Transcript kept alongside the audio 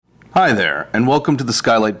Hi there, and welcome to the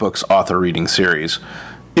Skylight Books author reading series.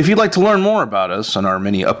 If you'd like to learn more about us and our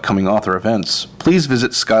many upcoming author events, please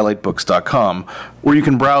visit skylightbooks.com, where you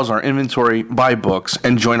can browse our inventory, buy books,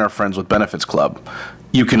 and join our Friends with Benefits Club.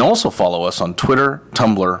 You can also follow us on Twitter,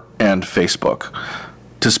 Tumblr, and Facebook.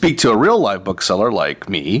 To speak to a real live bookseller like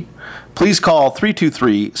me, please call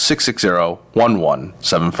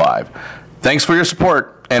 323-660-1175. Thanks for your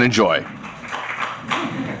support, and enjoy.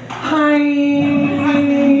 Hi.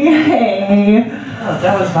 Hey. Oh,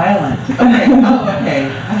 that was violent. Okay. Oh, okay.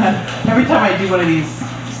 Every time I do one of these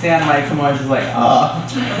stand mics, I'm always just like, oh.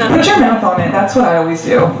 Put your mouth on it. That's what I always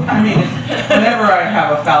do. I mean, whenever I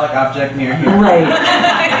have a phallic object near here. Right.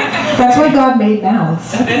 That's why God made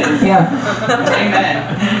mouths. It is. Yeah.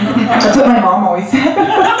 Amen. That's what my mom always said.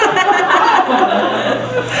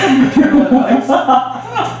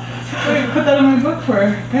 Wait, put that in my book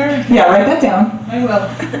for parenting. Yeah, write that down. I will.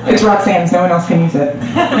 It's Roxanne's. No one else can use it.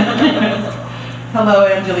 Hello,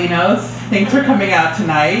 Angelinos. Thanks for coming out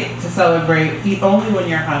tonight to celebrate Eat Only When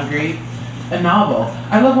You're Hungry, a novel.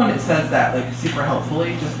 I love when it says that, like, super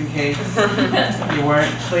helpfully, just in case you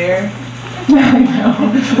weren't clear. I know.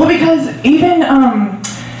 Well, because even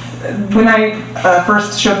when I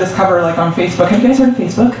first showed this cover, like, on Facebook, have you guys heard of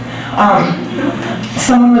Facebook?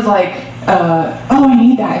 Someone was like, oh, I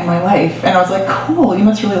need that in my life. And I was like, cool, you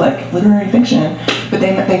must really like literary fiction. But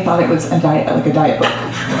they thought it was a diet book.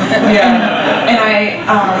 Yeah. And I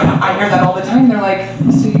hear that all the time. They're like,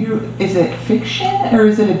 so is it fiction or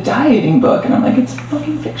is it a dieting book? And I'm like, it's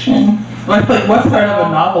fucking fiction. Like what part of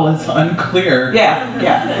a novel is unclear? Yeah.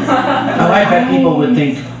 Oh, I bet people would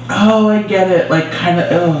think, oh, I get it. Like, kind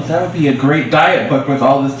of, oh, that would be a great diet book with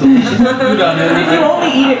all this delicious food on it. If you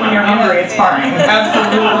only eat it when you're hungry, it's fine.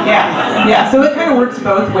 Absolutely. Yeah. So it kind of works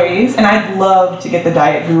both ways, and I'd love to get the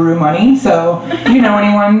diet guru money. So, do you know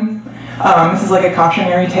anyone? This is like a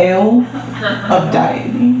cautionary tale of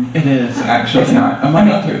dieting. It is, actually. It's not. Among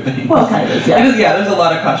other things. Well, it kind of is, yeah. It is, yeah, there's a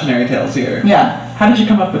lot of cautionary tales here. Yeah. How did you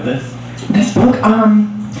come up with this? This book,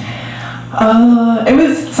 it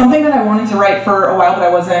was something that I wanted to write for a while, but I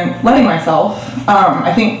wasn't letting myself.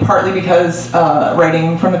 I think partly because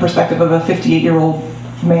writing from the perspective of a 58-year-old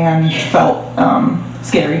man felt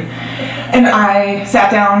scary. And I sat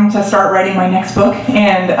down to start writing my next book,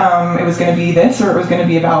 and it was going to be this, or it was going to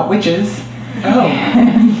be about witches. Oh,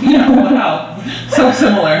 yeah, wow. So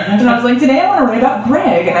similar. And I was like, today I want to write about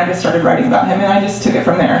Greg, and I just started writing about him, and I just took it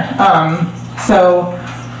from there.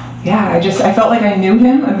 Yeah, I felt like I knew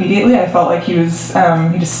him immediately. I felt like he just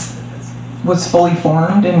was fully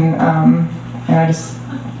formed, and I just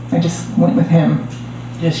went with him.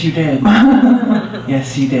 Yes, you did.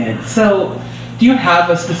 Yes, you did. So, do you have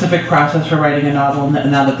a specific process for writing a novel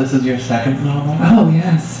now that this is your second novel? Oh,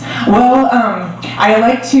 yes. Well, I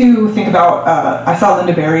like to think about, I saw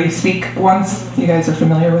Linda Berry speak once. You guys are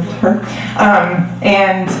familiar with her.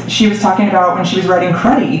 And she was talking about when she was writing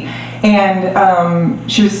Cruddy. And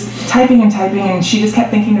she was typing, and she just kept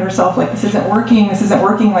thinking to herself, like, this isn't working.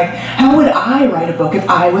 Like, how would I write a book if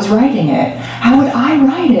I was writing it? How would I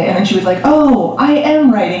write it? And then she was like, oh, I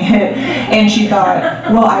am writing it. And she thought,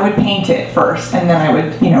 well, I would paint it first, and then I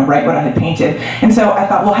would, write what I had painted. And so I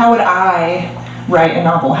thought, well, how would I write a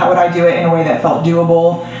novel? How would I do it in a way that felt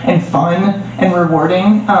doable and fun and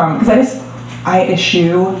rewarding? Because I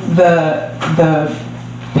eschew the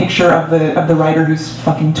picture of the writer who's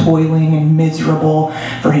fucking toiling and miserable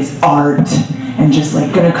for his art and just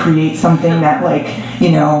like gonna create something that like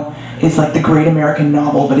is like the great American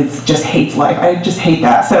novel, but it's just hates life. I just hate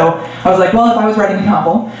that. So I was like, well, if I was writing a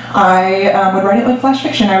novel, I would write it like flash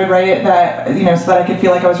fiction. I would write it that so that I could feel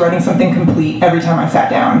like I was writing something complete every time I sat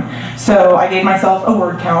down. So I gave myself a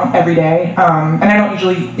word count every day, and I don't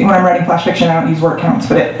usually, when I'm writing flash fiction, I don't use word counts,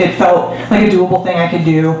 but it felt like a doable thing I could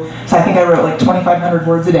do. So I think I wrote like 2,500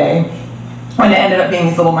 words a day. And it ended up being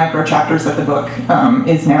these little micro chapters that the book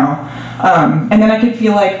is now. And then I could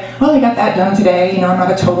feel like, well, I got that done today. I'm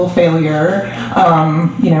not a total failure.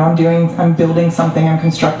 I'm building something. I'm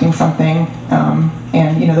constructing something.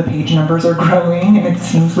 And the page numbers are growing, and it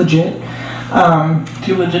seems legit.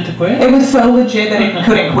 Too legit to quit? It was so legit that it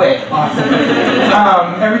couldn't quit. Awesome.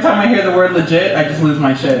 Every time I hear the word legit, I just lose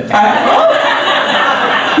my shit.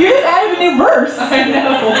 You just added a new verse. I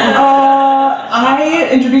know. I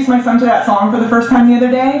introduced my son to that song for the first time the other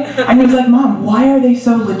day, and he was like, Mom, why are they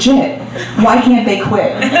so legit? Why can't they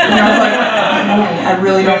quit? And I was like, I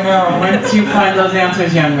really don't know. Once you find those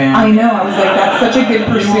answers, young man. I know. I was like, that's such a good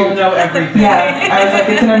pursuit. You will know everything. Yeah. I was like,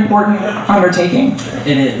 it's an important undertaking.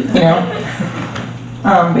 It is.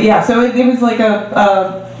 But yeah, so it was like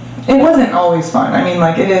it wasn't always fun. I mean,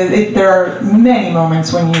 like there are many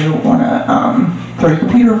moments when you want to throw your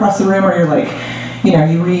computer across the room, or you're like,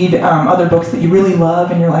 you read other books that you really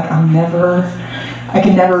love, and you're like, I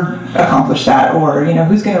can never accomplish that, or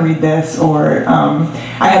who's going to read this? Or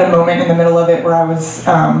I had a moment in the middle of it where I was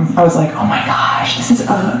like, oh my gosh, this is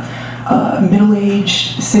a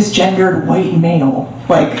middle-aged cisgendered white male.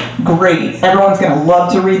 Like, great, everyone's going to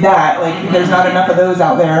love to read that. Like, there's not enough of those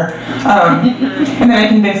out there. And then I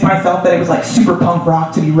convinced myself that it was like super punk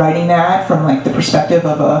rock to be writing that from like the perspective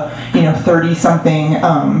of a 30-something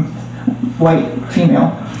white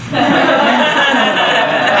female.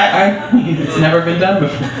 It's never been done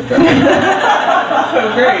before.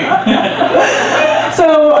 So great.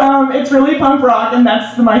 So it's really punk rock, and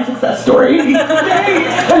that's my success story. Do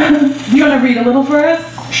you want to read a little for us?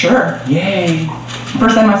 Sure. Yay.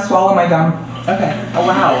 First, I must swallow my gum. Okay. Oh,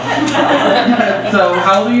 wow. So,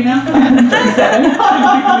 how old are you now? 37.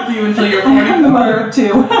 With you until you're 40? I'm the mother of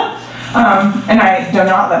 2. And I do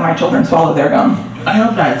not let my children swallow their gum. I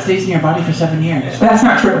hope not. It stays in your body for 7 years. That's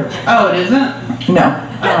not true. Oh, it isn't? No.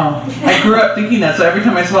 Oh. I grew up thinking that, so every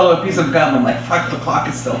time I swallow a piece of gum, I'm like, fuck, the clock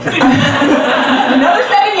is still ticking. Another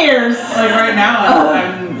 7 years. Like right now,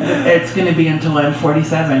 it's going to be until I'm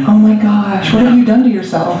 47. Oh my gosh, what have you done to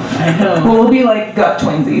yourself? I know. Well, we'll be like gut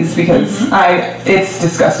twinsies, because it's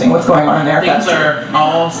disgusting what's going on in there. Things are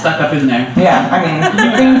all stuck up in there. Yeah,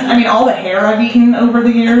 I mean, all the hair I've eaten over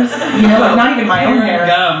the years, like not even my own hair.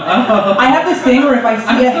 Gum. Oh. I have this thing where if I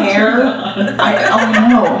see a hair, I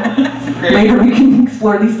know. Later we can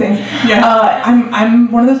explore these things. Yeah.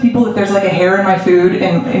 I'm one of those people that there's like a hair in my food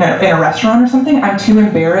in a restaurant or something, I'm too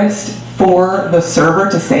embarrassed for the server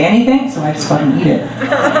to say anything, so I just fucking eat it.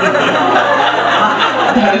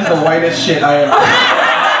 That is the whitest shit I ever.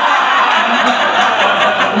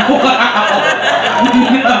 Wow.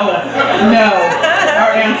 No.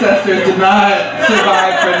 Our ancestors did not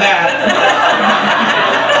survive for that.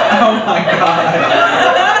 Oh my god.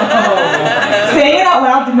 Oh. Saying it out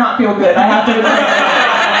loud did not feel good, I have to admit.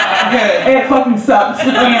 Good. It fucking sucks,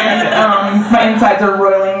 and my insides are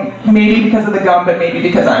roiling, maybe because of the gum, but maybe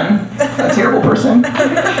because I'm a terrible person.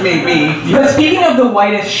 Maybe. But speaking of the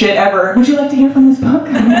whitest shit ever, would you like to hear from this book?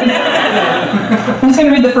 I'm just going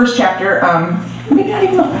to read the first chapter, maybe not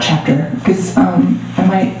even the whole chapter, because I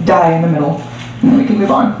might die in the middle, and then we can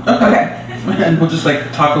move on. Okay. And we'll just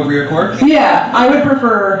like talk over your corpse? Yeah, I would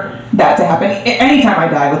prefer that to happen. Anytime I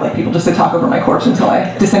die, I would like people just to talk over my corpse until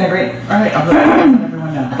I disintegrate. Alright, I'll let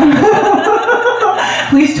everyone know.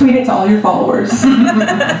 Please tweet it to all your followers. Okay,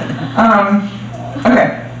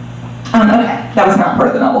 that was not part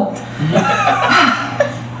of the novel.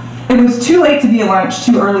 It was too late to be a lunch,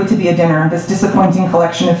 too early to be a dinner, this disappointing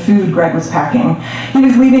collection of food Greg was packing. He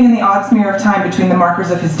was leaving in the odd smear of time between the markers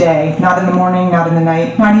of his day, not in the morning, not in the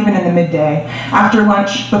night, not even in the midday. After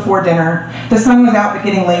lunch, before dinner, the sun was out but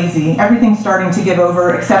getting lazy, everything starting to give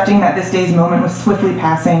over, accepting that this day's moment was swiftly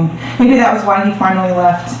passing. Maybe that was why he finally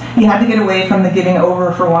left. He had to get away from the giving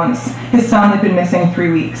over for once. His son had been missing 3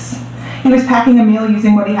 weeks. He was packing a meal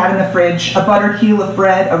using what he had in the fridge, a buttered heel of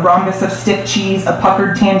bread, a rhombus of stiff cheese, a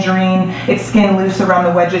puckered tangerine, its skin loose around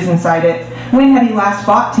the wedges inside it. When had he last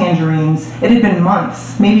bought tangerines? It had been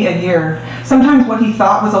months, maybe a year. Sometimes what he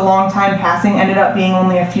thought was a long time passing ended up being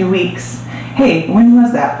only a few weeks. Hey, when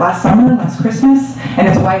was that? Last summer? Last Christmas? And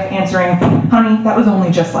his wife answering, honey, that was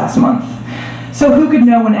only just last month. So who could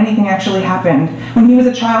know when anything actually happened? When he was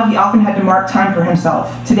a child, he often had to mark time for himself.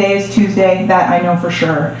 Today is Tuesday, that I know for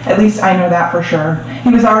sure. At least I know that for sure.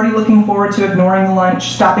 He was already looking forward to ignoring the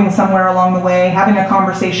lunch, stopping somewhere along the way, having a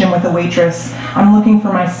conversation with a waitress. I'm looking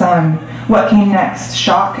for my son. What came next?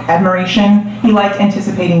 Shock? Admiration? He liked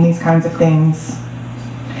anticipating these kinds of things.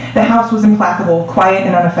 The house was implacable, quiet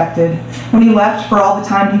and unaffected. When he left, for all the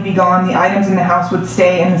time he'd be gone, the items in the house would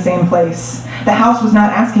stay in the same place. The house was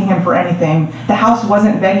not asking him for anything. The house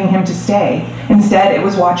wasn't begging him to stay. Instead, it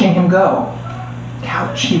was watching him go.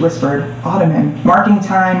 Couch, he whispered. Ottoman. Marking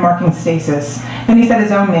time, marking stasis. Then he said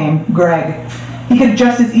his own name, Greg. He could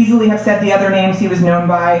just as easily have said the other names he was known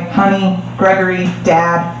by, Honey, Gregory,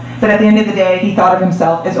 Dad. But at the end of the day, he thought of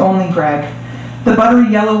himself as only Greg. The buttery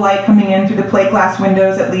yellow light coming in through the plate glass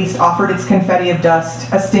windows at least offered its confetti of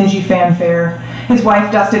dust, a stingy fanfare. His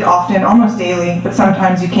wife dusted often, almost daily, but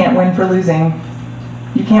sometimes you can't win for losing.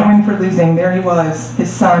 You can't win for losing. There he was,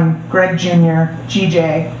 his son, Greg Jr.,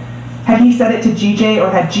 GJ. Had he said it to GJ, or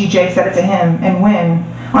had GJ said it to him, and when?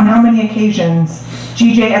 On how many occasions?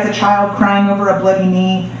 GJ as a child crying over a bloody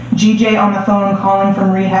knee, GJ on the phone calling from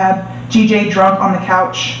rehab, GJ drunk on the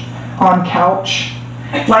couch. On couch.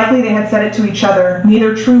 Likely they had said it to each other,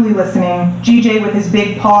 neither truly listening. GJ with his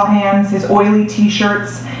big paw hands, his oily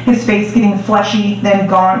t-shirts, his face getting fleshy, then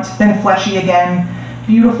gaunt, then fleshy again.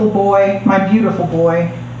 beautiful boy, my beautiful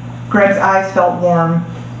boy." Greg's eyes felt warm.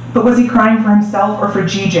 But was he crying for himself or for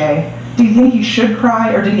GJ? Did he think he should cry,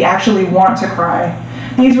 or did he actually want to cry?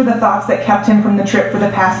 These were the thoughts that kept him from the trip for the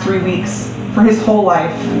past 3 weeks, for his whole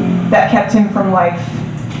life, that kept him from life.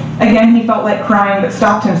 Again, he felt like crying, but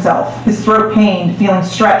stopped himself. His throat pained, feeling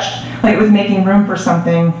stretched, like it was making room for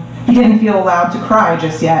something. He didn't feel allowed to cry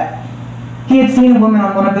just yet. He had seen a woman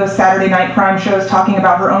on one of those Saturday night crime shows talking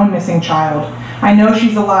about her own missing child. "I know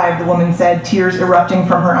she's alive," the woman said, tears erupting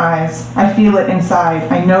from her eyes. "I feel it inside.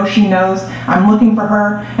 I know she knows. I'm looking for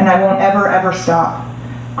her, and I won't ever stop."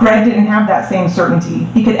 Greg didn't have that same certainty.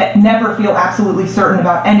 He could never feel absolutely certain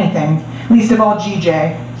about anything, least of all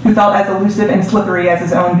GJ, who felt as elusive and slippery as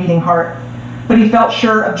his own beating heart. But he felt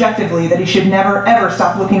sure objectively that he should never ever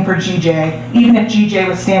stop looking for GJ, even if GJ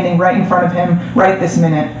was standing right in front of him right this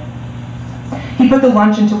minute. He put the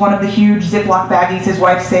lunch into one of the huge Ziploc baggies his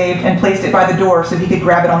wife saved and placed it by the door so he could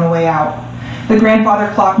grab it on the way out. The grandfather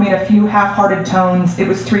clock made a few half-hearted tones. It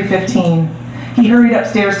was 3:15. He hurried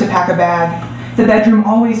upstairs to pack a bag. The bedroom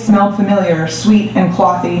always smelled familiar, sweet and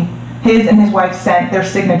clothy. His and his wife's scent, their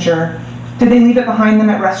signature. Did they leave it behind them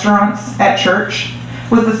at restaurants, at church?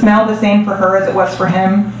 Was the smell the same for her as it was for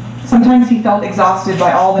him? Sometimes he felt exhausted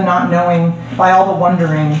by all the not knowing, by all the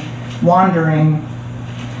wondering, wandering.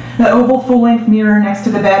 The oval full-length mirror next to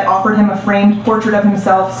the bed offered him a framed portrait of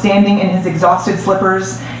himself standing in his exhausted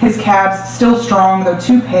slippers, his calves still strong though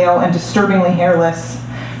too pale and disturbingly hairless.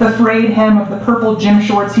 The frayed hem of the purple gym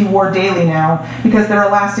shorts he wore daily now because their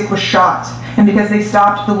elastic was shot and because they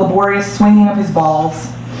stopped the laborious swinging of his balls,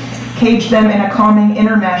 caged them in a calming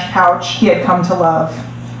inner mesh pouch he had come to love.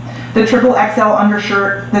 The triple XL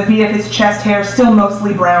undershirt, the V of his chest hair still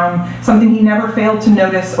mostly brown, something he never failed to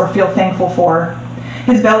notice or feel thankful for.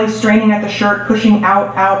 His belly straining at the shirt, pushing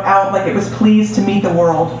out like it was pleased to meet the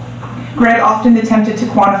world. Greg often attempted to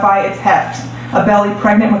quantify its heft, a belly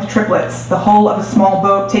pregnant with triplets, the hull of a small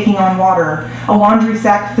boat taking on water, a laundry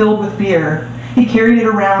sack filled with beer. He carried it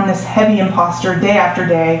around, this heavy impostor, day after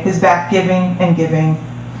day, his back giving and giving.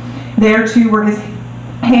 There, too, were his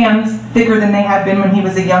hands, thicker than they had been when he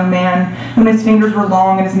was a young man, when his fingers were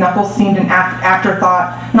long and his knuckles seemed an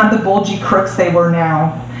afterthought, not the bulgy crooks they were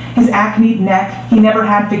now. His acneed neck, he never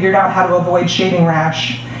had figured out how to avoid shaving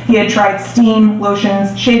rash. He had tried steam,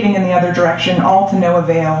 lotions, shaving in the other direction, all to no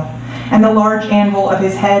avail. And the large anvil of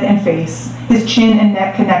his head and face, his chin and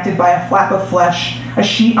neck connected by a flap of flesh, a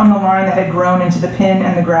sheet on the line that had grown into the pin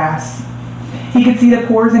and the grass. He could see the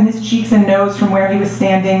pores in his cheeks and nose from where he was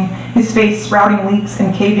standing, his face sprouting leaks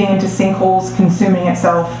and caving into sinkholes, consuming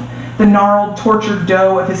itself, the gnarled, tortured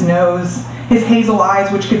dough of his nose, his hazel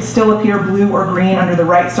eyes which could still appear blue or green under the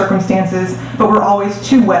right circumstances, but were always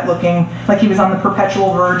too wet-looking, like he was on the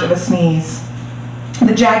perpetual verge of a sneeze.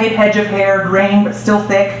 The jagged hedge of hair, graying but still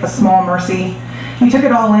thick, a small mercy. He took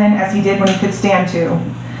it all in as he did when he could stand to.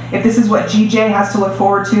 If this is what GJ has to look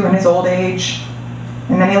forward to in his old age.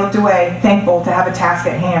 And then he looked away, thankful to have a task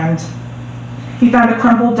at hand. He found a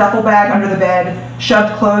crumpled duffel bag under the bed,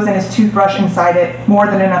 shoved clothes and his toothbrush inside it, more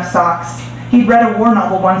than enough socks. He'd read a war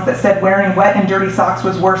novel once that said wearing wet and dirty socks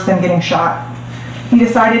was worse than getting shot. He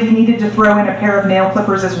decided he needed to throw in a pair of nail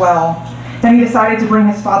clippers as well. Then he decided to bring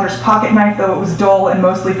his father's pocket knife, though it was dull and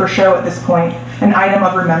mostly for show at this point, an item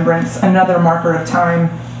of remembrance, another marker of time.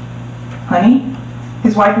 "Honey?"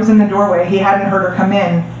 His wife was in the doorway. He hadn't heard her come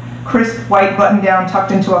in. Crisp white button-down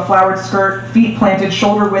tucked into a flowered skirt, feet planted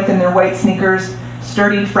shoulder-width in their white sneakers,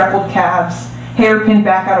 sturdy freckled calves, hair pinned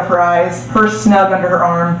back out of her eyes, purse snug under her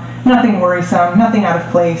arm, nothing worrisome, nothing out of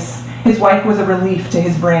place. His wife was a relief to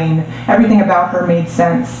his brain. Everything about her made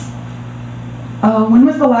sense. When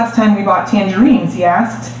was the last time we bought tangerines?" he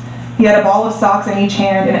asked. He had a ball of socks in each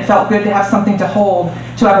hand, and it felt good to have something to hold,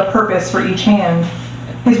 to have a purpose for each hand.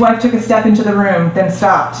 His wife took a step into the room, then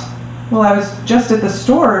stopped. "Well, I was just at the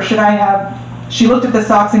store. Should I have..." She looked at the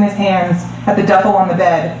socks in his hands, at the duffel on the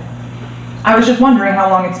bed. "I was just wondering how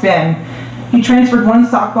long it's been." He transferred one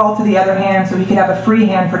sock ball to the other hand so he could have a free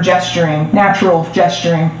hand for gesturing, natural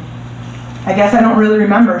gesturing. "I guess I don't really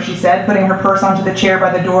remember," she said, putting her purse onto the chair by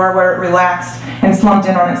the door where it relaxed and slumped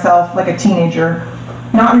in on itself like a teenager.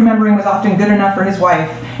 Not remembering was often good enough for his wife,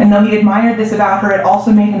 and though he admired this about her, it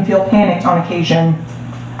also made him feel panicked on occasion.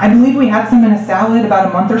 "I believe we had some in a salad about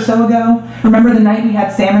a month or so ago. Remember the night we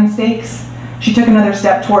had salmon steaks?" She took another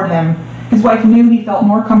step toward him. His wife knew he felt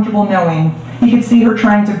more comfortable knowing. He could see her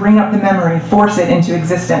trying to bring up the memory, force it into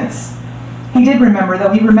existence. He did remember, though.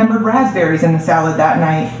 He remembered raspberries in the salad that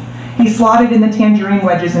night. He slotted in the tangerine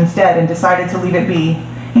wedges instead and decided to leave it be.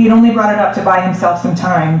 He had only brought it up to buy himself some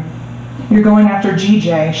time. "You're going after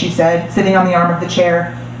GJ," she said, sitting on the arm of the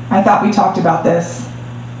chair. "I thought we talked about this."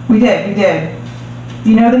 We did.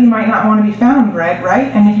 You know that he might not want to be found, Greg, right?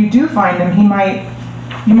 And if you do find him, you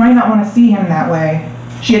might not want to see him that way.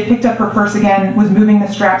 She had picked up her purse again, was moving the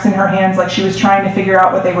straps in her hands like she was trying to figure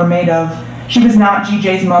out what they were made of. She was not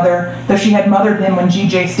GJ's mother, though she had mothered him when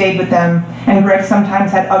GJ stayed with them, and Greg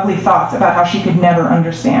sometimes had ugly thoughts about how she could never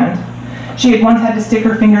understand. She had once had to stick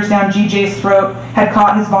her fingers down GJ's throat, had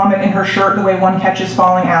caught his vomit in her shirt the way one catches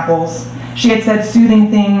falling apples. She had said soothing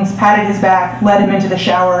things, patted his back, led him into the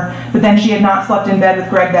shower, but then she had not slept in bed with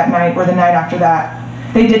Greg that night or the night after that.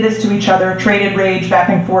 They did this to each other, traded rage back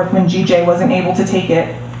and forth when GJ wasn't able to take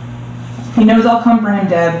it. He knows I'll come for him,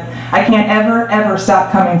 Deb. I can't ever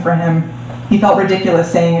stop coming for him. He felt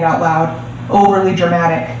ridiculous saying it out loud, overly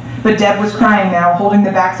dramatic. But Deb was crying now, holding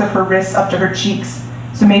the backs of her wrists up to her cheeks,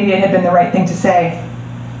 so maybe it had been the right thing to say.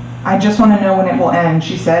 I just want to know when it will end,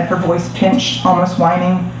 she said, her voice pinched, almost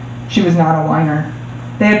whining. She was not a whiner.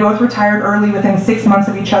 They had both retired early within 6 months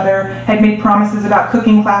of each other, had made promises about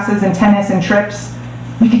cooking classes and tennis and trips.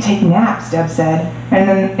 We could take naps, Deb said, and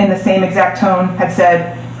then in the same exact tone had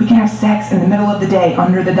said, we can have sex in the middle of the day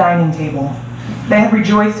under the dining table. They had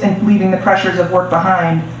rejoiced in leaving the pressures of work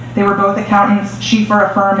behind. They were both accountants, she for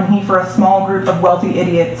a firm and he for a small group of wealthy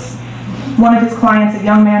idiots. One of his clients, a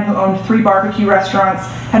young man who owned 3 barbecue restaurants,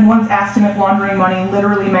 had once asked him if laundering money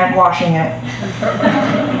literally meant washing it.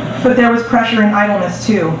 But there was pressure and idleness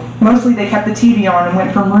too. Mostly they kept the TV on and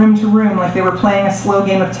went from room to room like they were playing a slow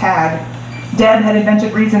game of tag. Deb had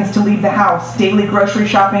invented reasons to leave the house, daily grocery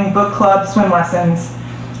shopping, book club, swim lessons.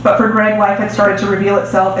 But for Greg, life had started to reveal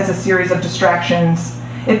itself as a series of distractions.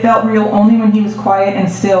 It felt real only when he was quiet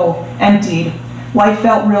and still, emptied. Life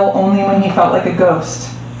felt real only when he felt like a ghost.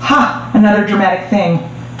 Ha! Another dramatic thing.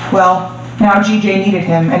 Well, now GJ needed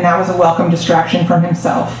him, and that was a welcome distraction from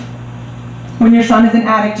himself. When your son is an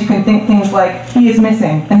addict, you can think things like, he is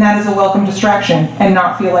missing, and that is a welcome distraction, and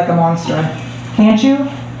not feel like a monster. Can't you?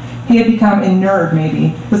 He had become inured,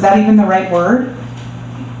 maybe. Was that even the right word?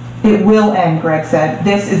 It will end, Greg said.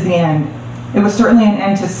 This is the end. It was certainly an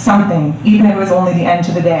end to something, even if it was only the end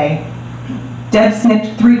to the day. Deb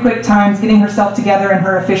sniffed 3 quick times, getting herself together in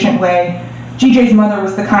her efficient way. GJ's mother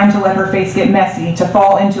was the kind to let her face get messy, to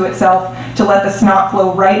fall into itself, to let the snot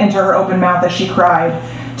flow right into her open mouth as she cried,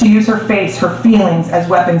 to use her face, her feelings, as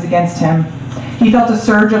weapons against him. He felt a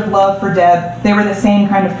surge of love for Deb. They were the same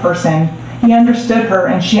kind of person. He understood her,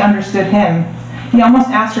 and she understood him. He almost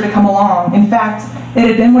asked her to come along. In fact, it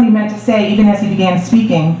had been what he meant to say even as he began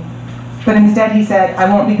speaking. But instead he said, I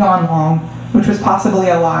won't be gone long, which was possibly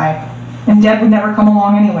a lie. And Deb would never come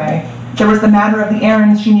along anyway. There was the matter of the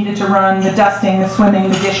errands she needed to run, the dusting, the swimming,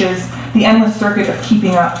 the dishes, the endless circuit of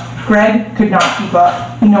keeping up. Greg could not keep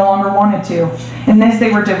up. He no longer wanted to. In this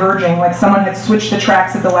they were diverging, like someone had switched the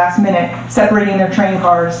tracks at the last minute, separating their train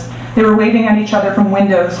cars. They were waving at each other from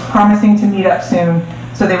windows, promising to meet up soon,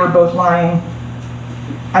 so they were both lying.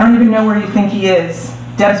 I don't even know where you think he is.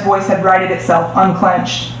 Deb's voice had righted itself,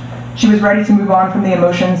 unclenched. She was ready to move on from the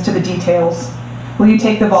emotions to the details. Will you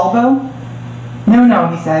take the Volvo? No,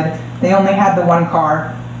 he said. They only had the one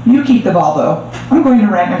car. You keep the Volvo. I'm going to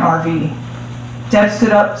rent an RV. Deb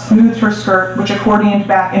stood up, smoothed her skirt, which accordioned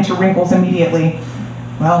back into wrinkles immediately.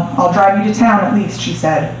 Well, I'll drive you to town at least, she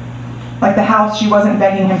said. Like the house, she wasn't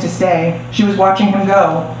begging him to stay. She was watching him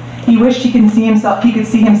go. He wished he could see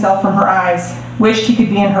himself from her eyes, wished he could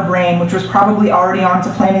be in her brain, which was probably already on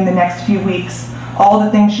to planning the next few weeks, all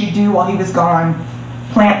the things she'd do while he was gone.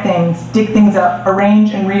 Plant things, dig things up,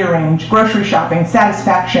 arrange and rearrange, grocery shopping,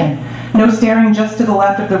 satisfaction. No staring just to the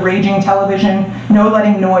left of the raging television, no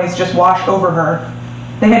letting noise just wash over her.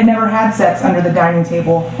 They had never had sex under the dining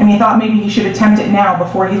table, and he thought maybe he should attempt it now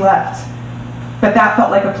before he left. But that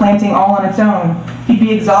felt like a planting all on its own. He'd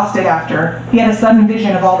be exhausted after. He had a sudden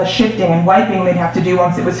vision of all the shifting and wiping they'd have to do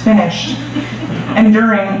once it was finished. And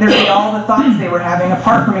during, there'd be all the thoughts they were having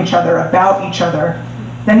apart from each other, about each other.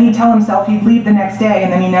 Then he'd tell himself he'd leave the next day,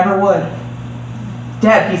 and then he never would.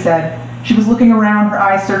 Deb, he said. She was looking around, her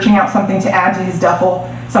eyes searching out something to add to his duffel,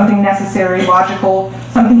 something necessary, logical,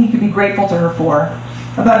 something he could be grateful to her for.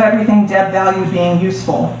 Above everything, Deb valued being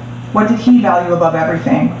useful. What did he value above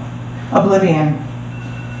everything? Oblivion.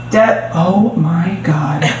 Deb, oh my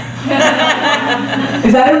God.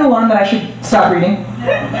 Is that an alarm that I should stop reading?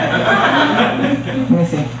 Let me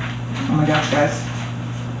see. Oh my gosh, guys.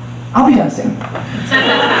 I'll be done soon.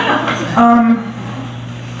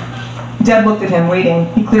 Deb looked at him,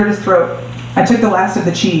 waiting. He cleared his throat. I took the last of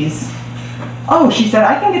the cheese. Oh, she said,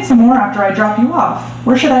 I can get some more after I drop you off.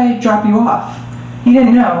 Where should I drop you off? He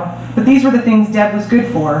didn't know, but these were the things Deb was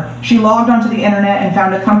good for. She logged onto the internet and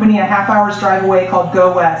found a company a half-hour's drive away called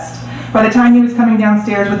Go West. By the time he was coming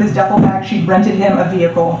downstairs with his duffel bag, she'd rented him a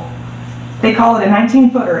vehicle. They call it a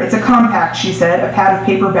 19-footer. It's a compact, she said, a pad of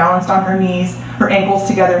paper balanced on her knees, her ankles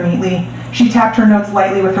together neatly. She tapped her notes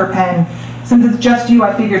lightly with her pen. Since it's just you,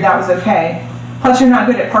 I figured that was okay. Plus, you're not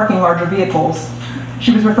good at parking larger vehicles.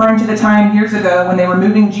 She was referring to the time years ago when they were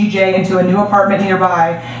moving GJ into a new apartment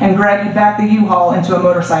nearby, and Greg had backed the U-Haul into a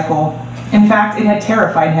motorcycle. In fact, it had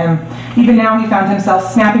terrified him. Even now, he found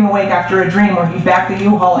himself snapping awake after a dream where he backed the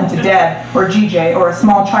U-Haul into Deb, or GJ, or a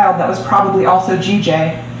small child that was probably also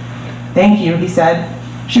GJ. "Thank you," he said.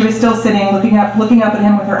 She was still sitting, looking up at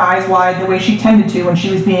him with her eyes wide, the way she tended to when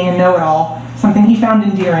she was being a know-it-all, something he found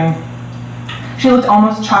endearing. She looked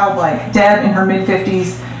almost childlike, Deb in her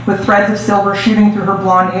mid-50s, with threads of silver shooting through her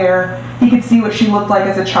blonde hair. He could see what she looked like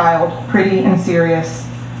as a child, pretty and serious.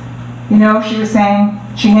 "You know," she was saying.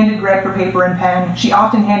 She handed Greg her paper and pen. She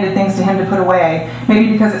often handed things to him to put away,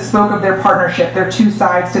 maybe because it spoke of their partnership, their two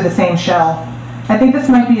sides to the same shell. "I think this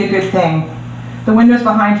might be a good thing." The windows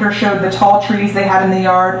behind her showed the tall trees they had in the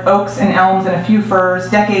yard, oaks and elms and a few firs,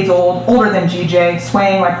 decades old, older than GJ,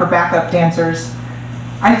 swaying like her backup dancers.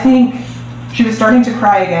 "I think..." She was starting to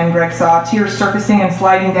cry again, Greg saw, tears surfacing and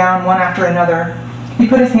sliding down one after another. He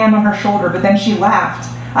put his hand on her shoulder, but then she laughed,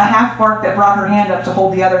 a half bark that brought her hand up to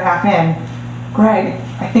hold the other half in. "Greg,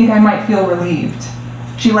 I think I might feel relieved."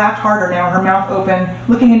 She laughed harder now, her mouth open,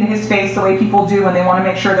 looking into his face the way people do when they want to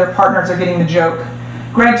make sure their partners are getting the joke.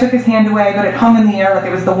 Greg took his hand away, but it hung in the air like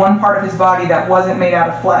it was the one part of his body that wasn't made out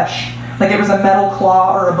of flesh, like it was a metal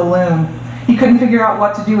claw or a balloon. He couldn't figure out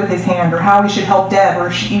what to do with his hand, or how he should help Deb, or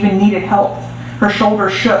if she even needed help. Her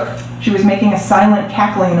shoulders shook. She was making a silent,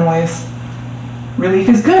 cackling noise. "Relief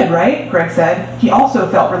is good, right?" Greg said. He also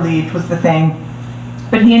felt relieved, was the thing.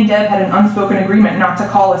 But he and Deb had an unspoken agreement not to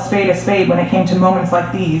call a spade when it came to moments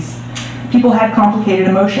like these. People had complicated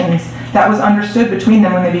emotions. That was understood between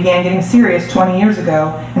them when they began getting serious 20 years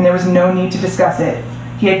ago, and there was no need to discuss it.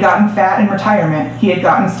 He had gotten fat in retirement. He had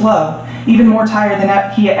gotten slow, even more tired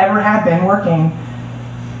than he ever had been working.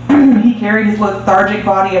 He carried his lethargic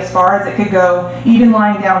body as far as it could go. Even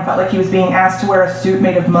lying down felt like he was being asked to wear a suit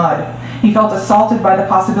made of mud. He felt assaulted by the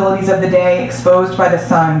possibilities of the day, exposed by the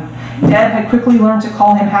sun. Deb had quickly learned to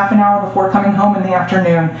call him half an hour before coming home in the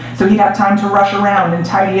afternoon, so he'd have time to rush around and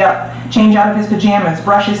tidy up, change out of his pajamas,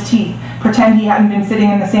 brush his teeth, pretend he hadn't been sitting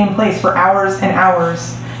in the same place for hours and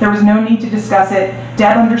hours. There was no need to discuss it.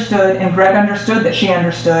 Deb understood, and Greg understood that she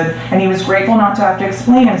understood, and he was grateful not to have to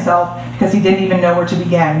explain himself because he didn't even know where to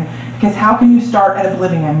begin. Because how can you start at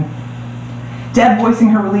oblivion? Deb voicing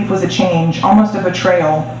her relief was a change, almost a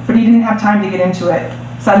betrayal, but he didn't have time to get into it.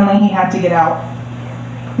 Suddenly he had to get out.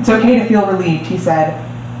 "It's okay to feel relieved," he said.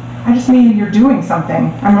 "I just mean you're doing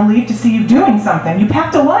something. I'm relieved to see you doing something. You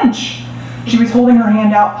packed a lunch." She was holding her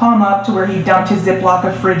hand out, palm up, to where he dumped his Ziploc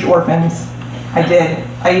of fridge orphans. "I did.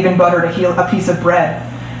 I even buttered a piece of bread."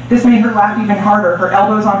 This made her laugh even harder, her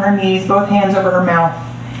elbows on her knees, both hands over her mouth.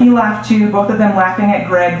 He laughed too, both of them laughing at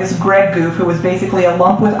Greg, this Greg goof who was basically a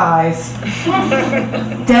lump with eyes.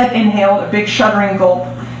 Deb inhaled a big shuddering gulp.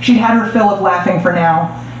 She'd had her fill of laughing for now.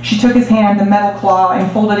 She took his hand, the metal claw,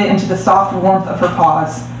 and folded it into the soft warmth of her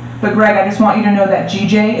paws. "But Greg, I just want you to know that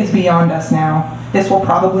GJ is beyond us now. This will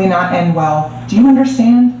probably not end well. Do you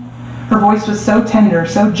understand?" Her voice was so tender,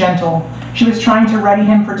 so gentle. She was trying to ready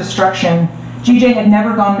him for destruction. GJ had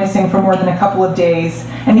never gone missing for more than a couple of days,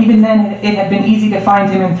 and even then it had been easy to find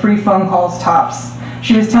him in 3 phone calls tops.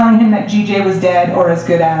 She was telling him that GJ was dead, or as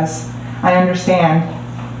good as. "I understand."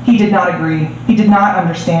 He did not agree. He did not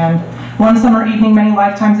understand. One summer evening many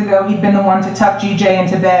lifetimes ago, he'd been the one to tuck GJ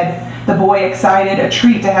into bed. The boy excited, a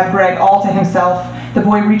treat to have Greg all to himself. The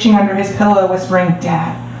boy reaching under his pillow, whispering,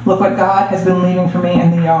 "Dad, look what God has been leaving for me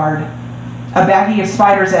in the yard." A baggie of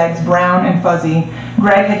spider's eggs, brown and fuzzy.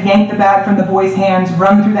 Greg had yanked the bag from the boy's hands,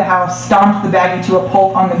 run through the house, stomped the baggie to a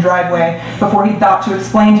pulp on the driveway before he'd thought to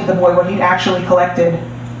explain to the boy what he'd actually collected.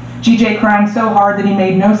 GJ crying so hard that he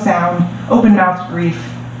made no sound, open-mouthed grief.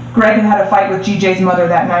 Greg had had a fight with GJ's mother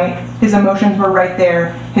that night. His emotions were right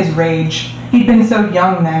there, his rage. He'd been so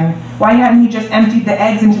young then. Why hadn't he just emptied the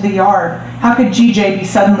eggs into the yard? How could GJ be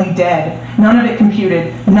suddenly dead? None of it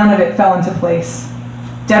computed. None of it fell into place.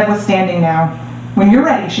 Deb was standing now. "When you're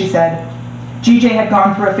ready," she said. GJ had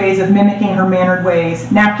gone through a phase of mimicking her mannered ways,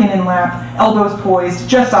 napkin in lap, elbows poised,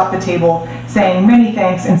 just off the table, saying many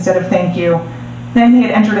thanks instead of thank you. Then he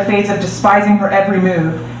had entered a phase of despising her every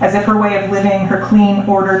move, as if her way of living, her clean,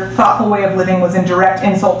 ordered, thoughtful way of living was in direct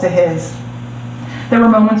insult to his. There were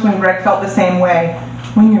moments when Greg felt the same way.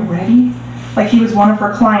 "When you're ready?" Like he was one of her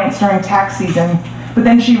clients during tax season. But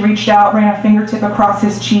then she reached out, ran a fingertip across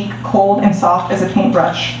his cheek, cold and soft as a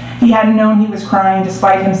paintbrush, He hadn't known he was crying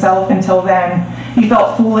despite himself until then. He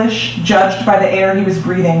felt foolish, judged by the air he was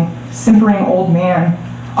breathing. Simpering old man.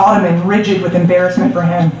 Ottoman, rigid with embarrassment for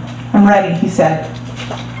him. "I'm ready," he said.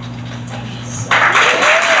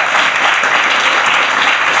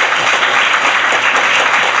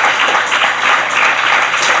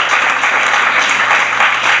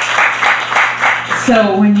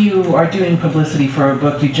 So when you are doing publicity for a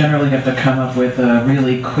book, you generally have to come up with a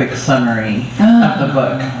really quick summary of the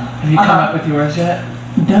book. Have you come up with yours yet?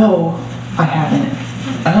 No, I haven't.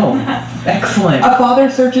 Oh, excellent. A father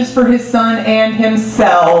searches for his son and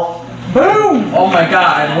himself. Boom! Oh my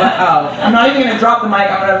God, wow. I'm not even going to drop the mic.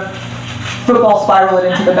 I'm going to football spiral it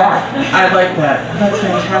into the back. I like that. That's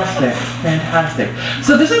fantastic. Fantastic.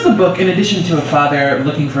 So this is a book, in addition to a father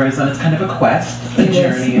looking for his son, it's kind of a quest, a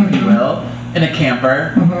journey, if you will, in a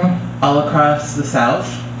camper, all across the South,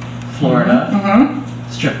 Florida,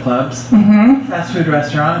 strip clubs, fast food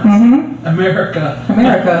restaurants, America.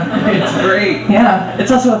 It's great. Yeah.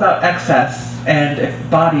 It's also about excess and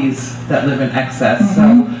bodies that live in excess. So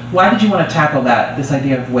why did you want to tackle that, this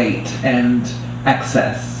idea of weight and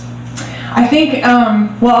excess? I think,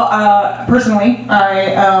 personally,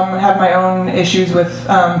 I have my own issues with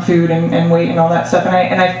food and weight and all that stuff,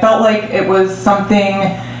 and I felt like it was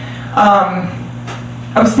something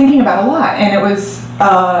I was thinking about a lot, and it was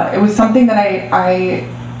something that I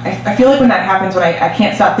feel like when that happens, when I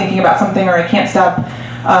can't stop thinking about something, or I can't stop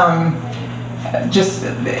just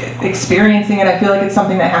experiencing it, I feel like it's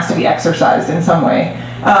something that has to be exercised in some way.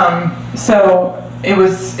 So it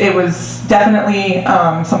was definitely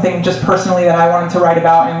something just personally that I wanted to write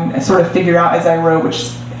about and sort of figure out as I wrote, which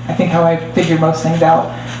is I think how I figure most things out.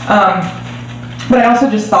 But I also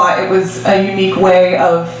just thought it was a unique way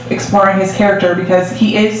of exploring his character, because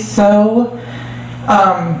he is so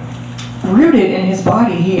rooted in his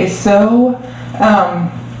body. He is so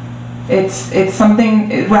it's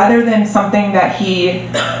something, rather than something that he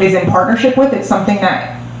is in partnership with, it's something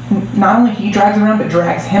that not only he drags around but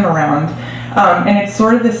drags him around. And it's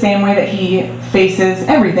sort of the same way that he faces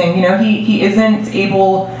everything. You know, he isn't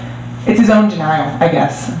able. It's his own denial, I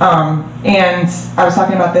guess. And I was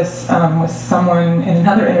talking about this with someone in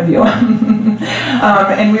another interview,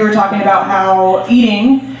 and we were talking about how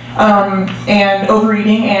eating and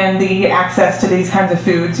overeating and the access to these kinds of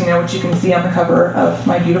foods, you know, which you can see on the cover of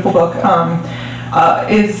my beautiful book,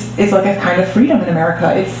 is like a kind of freedom in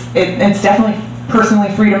America. It's definitely personally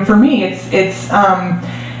freedom for me. It's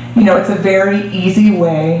you know, it's a very easy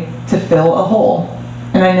way to fill a hole,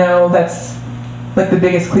 and I know that's like the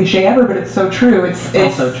biggest cliche ever, but it's so true. It's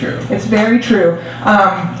also true. It's very true,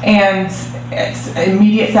 and it's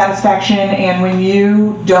immediate satisfaction. And when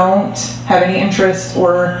you don't have any interest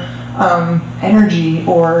or energy,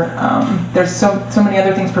 or there's so many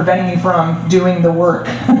other things preventing you from doing the work,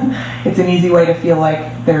 it's an easy way to feel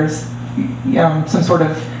like there's some sort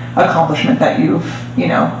of accomplishment that you've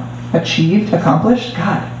accomplished.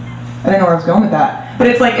 God, I don't know where I was going with that. But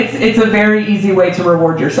it's like it's a very easy way to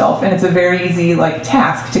reward yourself, and it's a very easy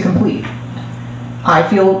task to complete. I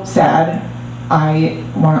feel sad. I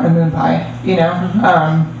want a moon pie. You know,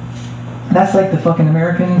 that's like the fucking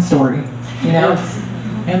American story. You know,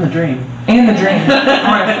 and the dream. And the dream.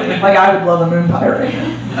 Honestly, I would love a moon pie right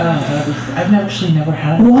now. I've actually never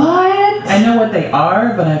had one. What? I know what they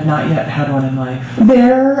are, but I've not yet had one in life.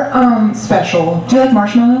 They're special. Do you like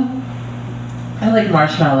marshmallow? I like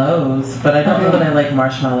marshmallows, but I don't know that I like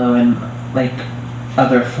marshmallow in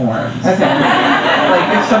other forms. Okay.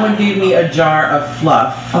 If someone gave me a jar of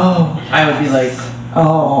fluff, I would be like,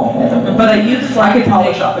 oh. But I use fluff. I could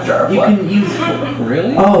polish off a jar of fluff. You can use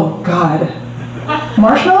really? Oh God.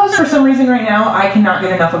 Marshmallows, for some reason right now, I cannot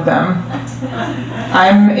get enough of them.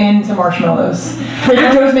 I'm into marshmallows.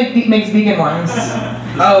 Trader Joe's makes vegan ones.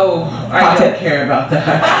 Oh, I don't care about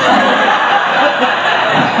that.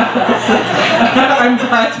 I'm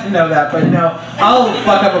glad to know that, but no, I'll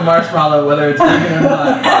fuck up a marshmallow whether it's vegan or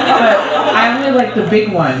not. But I only like the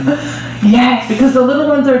big ones. Yes. Because the little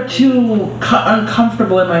ones are too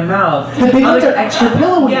uncomfortable in my mouth. The big ones are extra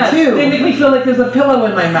pillowy too. They make me feel like there's a pillow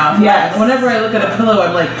in my mouth. Yes. Whenever I look at a pillow,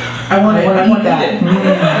 I'm like, I want to eat it.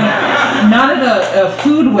 Not in a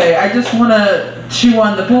food way. I just want to chew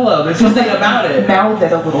on the pillow. There's something about it. Mouth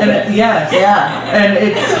it a little bit. Yes. Yeah. And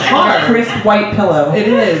it's hard. Crisp white pillow. It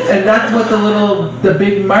is, and that's what the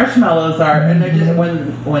big marshmallows are, and they're just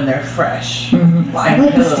when they're fresh. Mm-hmm. I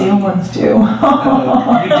like the steel ones too. You do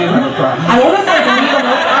have a problem. I want to leave them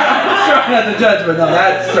open. I'm trying not to judge, but no,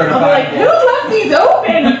 that's certified. I'm like, who left these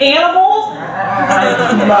open? Animals?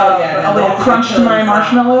 I love a little crunch to my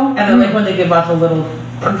marshmallow. And I like when they give off a little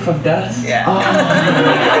poof of dust. Yeah.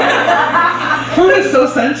 Food is so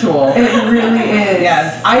sensual. It really is.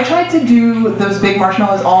 Yes. I tried to do those big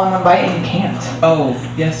marshmallows all in one bite, and you can't. Oh,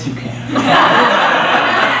 yes, you can.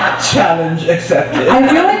 Challenge accepted. I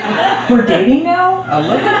feel like we're dating now, A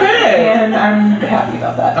little bit. and I'm happy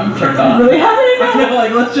about that. I'm turned I'm on. really happy I about feel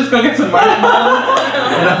like let's just go get some marshmallows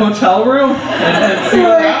in a hotel room and see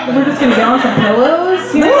what Like, happens. we're just gonna get on some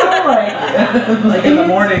pillows, you know, Like in the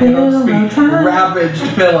morning, it'll just be It's pillow time.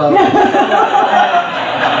 ravaged pillows.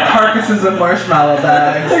 Carcasses of marshmallow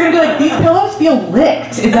bags. They're gonna be like, these pillows feel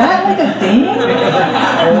licked. Is that like a thing?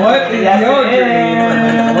 What is Yes, your it dream?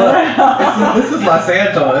 Look, this is Los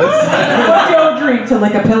Angeles. What's your dream to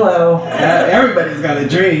lick a pillow? Everybody's got a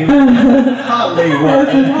dream. Hollywood.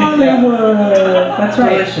 This is Hollywood. That's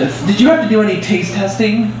right. Delicious. Did you have to do any taste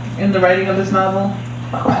testing in the writing of this novel?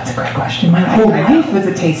 Oh, that's a great question. My whole life was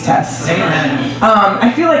a taste test. Amen.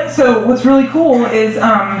 I feel like, so what's really cool is,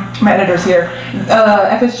 my editor's here,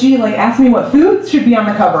 FSG like asked me what foods should be on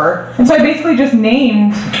the cover, and so I basically just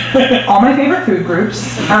named all my favorite food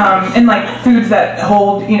groups, and like foods that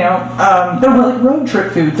hold, you know, they're like road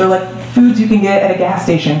trip foods, they're like foods you can get at a gas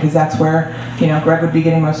station, because that's where, you know, Greg would be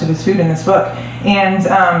getting most of his food in this book, and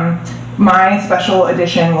my special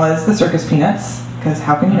edition was the circus peanuts, because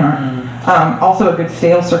how can you not? Also a good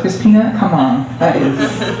stale circus peanut, come on, that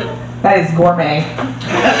is gourmet.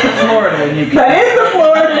 That's the Florida in you. That is the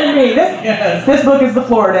Florida in me. Yes. This book is the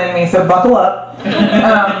Florida in me, so buckle up.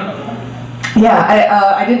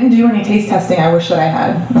 Yeah, I didn't do any taste testing. I wish that I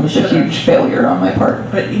had. It was a Should've. huge failure on my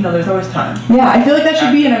part. But you know, there's always time. Yeah, I feel like that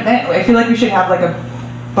should be an event. I feel like we should have like a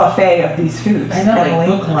buffet of these foods. I know, like Emily.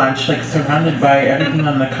 book launch, like surrounded by everything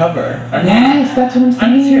on the cover. Yes, that's what I'm saying.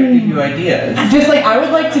 I'm just here to give you ideas. Just like I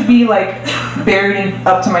would like to be like buried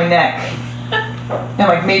up to my neck, and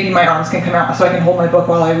like maybe my arms can come out so I can hold my book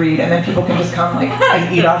while I read, and then people can just come like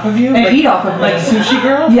And eat off of you? and eat off of me. Like Sushi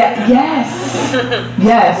Girl? Yeah. Yes. Oh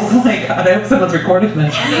Yes. my god, I hope someone's recording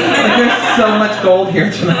this. Like there's so much gold here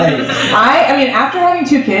tonight. I mean, after having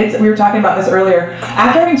 2 kids, we were talking about this earlier.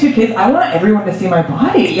 After having 2 kids, I want everyone to see my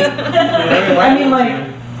body. I mean, like,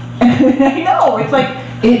 I know it's like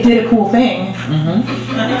it did a cool thing, and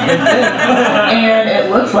it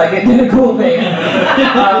looks like it did a cool thing.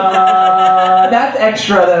 That's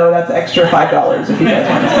extra though. That's extra $5 if you guys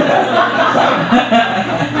want to see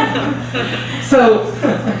that. So,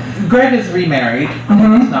 Greg is remarried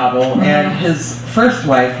in this novel, and his first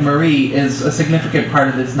wife, Marie, is a significant part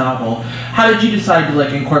of this novel. How did you decide to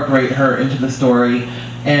like incorporate her into the story?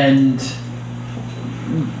 And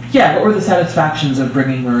yeah, what were the satisfactions of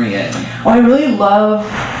bringing Marie in? Well, I really love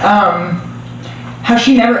how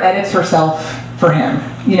she never edits herself for him.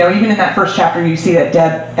 You know, even in that first chapter, you see that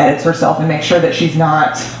Deb edits herself and makes sure that she's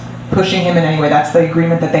not pushing him in any way. That's the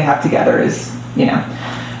agreement that they have together is, you know,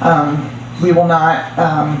 we will not,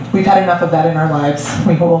 we've had enough of that in our lives.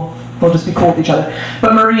 We'll just be cool with each other.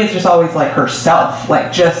 But Marie is just always like herself,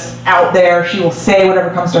 like just out there. She will say whatever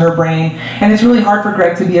comes to her brain. And it's really hard for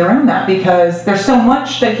Greg to be around that because there's so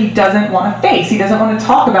much that he doesn't want to face. He doesn't want to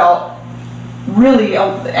talk about really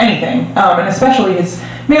anything. And especially his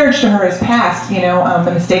marriage to her, his past, you know,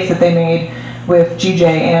 the mistakes that they made with GJ.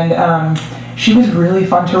 And she was really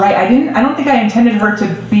fun to write. I don't think I intended her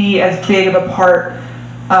to be as big of a part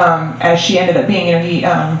as she ended up being. You know, he,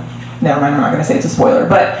 never mind, I'm not going to say it's a spoiler,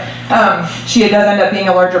 but she does end up being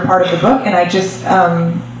a larger part of the book, and I just,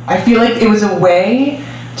 I feel like it was a way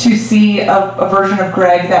to see a version of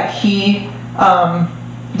Greg that he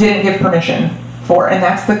didn't give permission for, and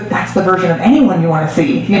that's the version of anyone you want to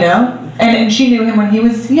see, you know? And she knew him when he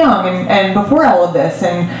was young and before all of this,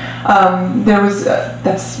 and there was,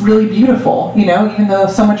 that's really beautiful, you know, even though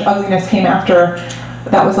so much ugliness came after,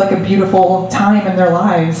 that was like a beautiful time in their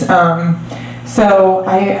lives. So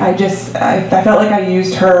I felt like I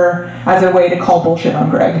used her as a way to call bullshit on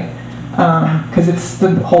Greg, because it's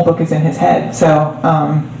the whole book is in his head. So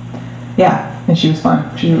yeah, and she was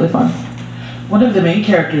fun. She was really fun. One of the main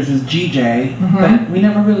characters is GJ, but we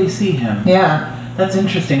never really see him. Yeah. That's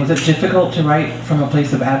interesting. Was it difficult to write from a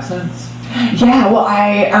place of absence? Yeah, well,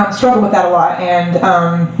 I struggle with that a lot, and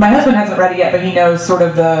my husband hasn't read it yet, but he knows sort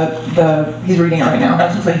of he's reading it right now. I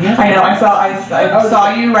was just like, yes. I know. I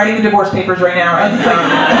saw you writing the divorce papers right now. I was just like,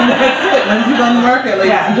 that's it. Lindsay's on the market,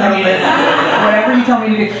 ladies and gentlemen. Whatever you tell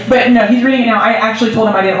me to do. But no, he's reading it now. I actually told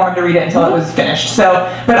him I didn't want him to read it until it was finished. So,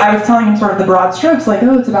 but I was telling him sort of the broad strokes, like,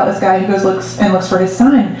 oh, it's about this guy who looks for his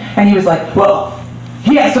son, and he was like, well,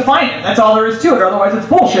 he has to find it. That's all there is to it. Otherwise, it's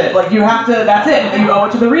bullshit. Like, you have to, that's it. You owe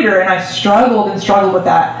it to the reader. And I struggled with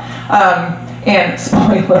that. And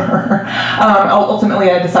spoiler, ultimately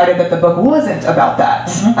I decided that the book wasn't about that.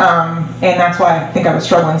 And that's why I think I was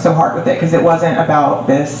struggling so hard with it, because it wasn't about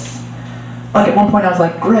this like at one point I was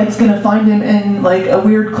like, Greg's gonna find him in like a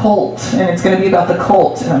weird cult, and it's gonna be about the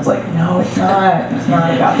cult, and I was like, no, it's not. It's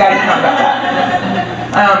not about that. It's not about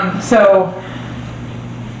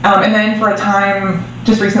that. And then for a time,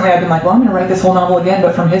 just recently, I've been like, well, I'm gonna write this whole novel again,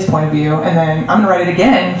 but from his point of view, and then I'm gonna write it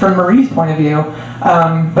again from Marie's point of view.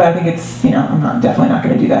 But I think it's, I'm definitely not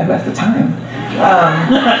gonna do that. Who has the time?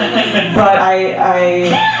 But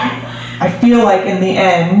I feel like in the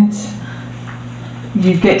end,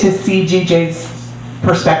 you get to see GJ's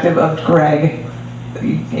perspective of Greg.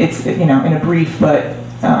 It's, in a brief but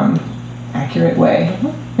accurate way,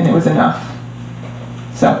 and it was enough.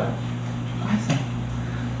 So. Awesome.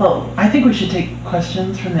 Well, I think we should take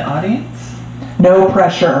questions from the audience. No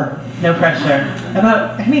pressure. No pressure.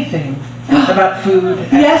 About anything. About food.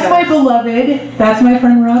 Yes, my beloved. That's my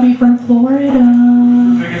friend Robbie from Florida.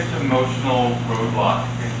 The biggest emotional roadblock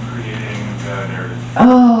in creating the narrative?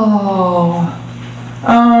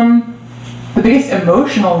 The biggest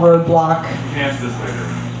emotional roadblock. You can answer this later.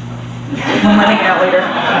 When we're hanging out later.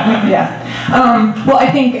 Yeah. Well,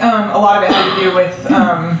 I think a lot of it had to do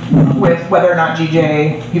with whether or not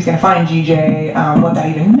GJ, he was going to find GJ, what that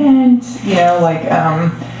even meant.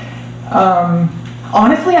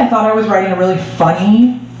 Honestly, I thought I was writing a really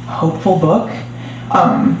funny, hopeful book.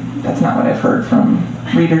 That's not what I've heard from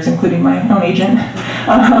readers, including my own agent.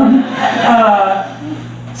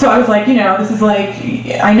 So I was like, this is like,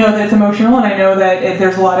 I know that it's emotional, and I know that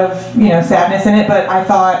there's a lot of, sadness in it, but I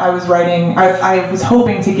thought I was writing, I was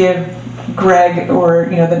hoping to give Greg, or,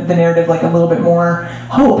 the narrative, like a little bit more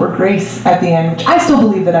hope or grace at the end, which I still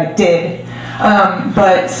believe that I did.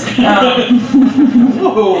 That's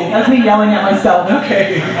me yelling at myself.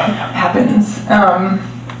 Okay. Happens.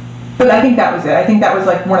 But I think that was it. I think that was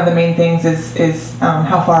like one of the main things is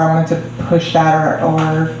how far I wanted to push that,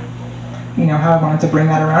 or how I wanted to bring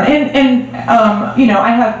that around. And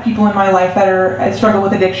I have people in my life that struggle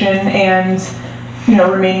with addiction, and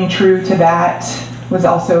remaining true to that was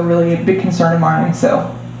also really a big concern of mine.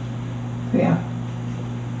 So yeah.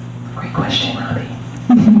 Great question, Robbie.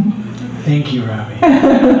 Thank you, Robbie.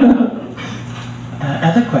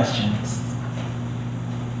 Other questions?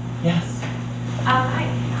 Yes.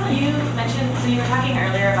 You mentioned, so you were talking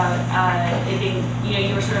earlier about it being,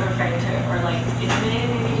 you were sort of afraid to, or like intimidated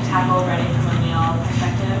maybe to tackle writing from a male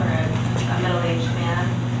perspective or a middle-aged man.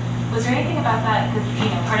 Was there anything about that, because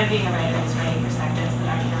part of being a writer is writing perspectives that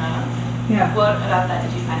aren't your own. Yeah. What about that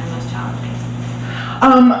did you find the most challenging?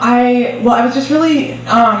 I was just really,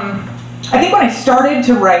 I think when I started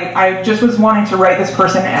to write, I just was wanting to write this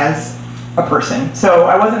person as a person. So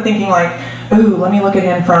I wasn't thinking like, ooh, let me look at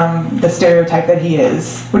him from the stereotype that he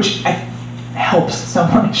is, which helps so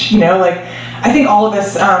much, I think all of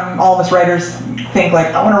us writers think like,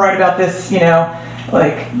 I want to write about this,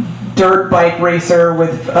 like dirt bike racer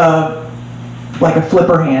with like a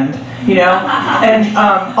flipper hand, and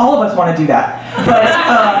all of us want to do that. But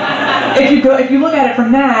if you look at it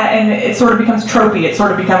from that, and it sort of becomes tropey, it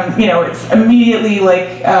sort of becomes, it's immediately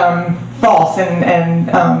like false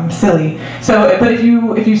and silly. So, but if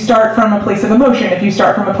you start from a place of emotion, if you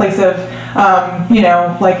start from a place of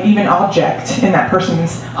like even object in that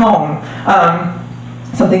person's home,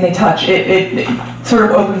 something they touch, it sort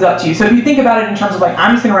of opens up to you. So if you think about it in terms of like,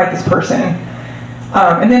 I'm just going to write this person,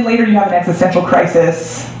 and then later you have an existential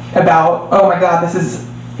crisis about, oh my God, this is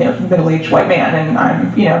middle-aged white man, and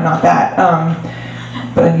I'm not that.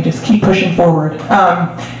 But then you just keep pushing forward.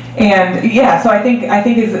 And yeah, so I think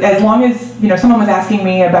as long as someone was asking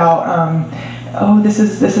me about, this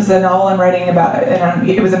is a novel I'm writing about, and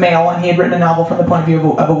it was a male, and he had written a novel from the point of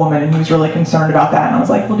view of a woman, and he was really concerned about that. And I was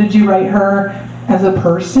like, well, did you write her as a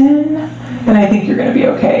person? Then I think you're going to be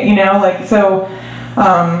okay. So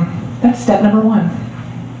that's step number one.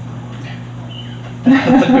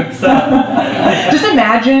 That's a good step. Just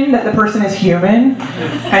imagine that the person is human,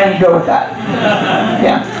 and go with that.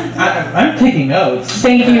 Yeah. I'm taking notes.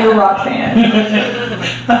 Thank you, Roxanne.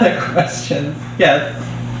 Other questions? Yes.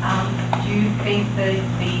 Do you think that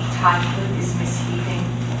the title is misleading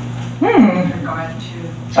with regard to...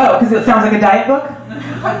 Oh, because it sounds like a diet book?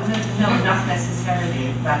 No, not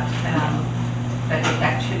necessarily, but that it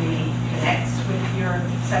actually connects with your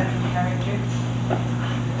central character?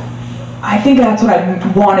 I think that's what I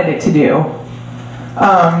wanted it to do.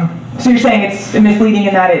 So you're saying it's misleading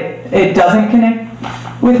in that it doesn't connect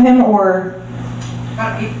with him, or?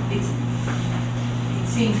 Well, it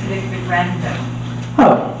seems a little bit random.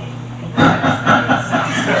 Oh.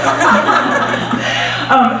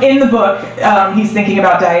 In the book, he's thinking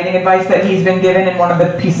about dieting advice that he's been given, and one of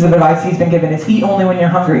the pieces of advice he's been given is eat only when you're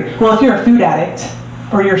hungry. Well, if you're a food addict,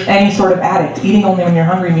 or you're any sort of addict, eating only when you're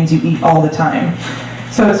hungry means you eat all the time.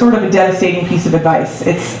 So it's sort of a devastating piece of advice.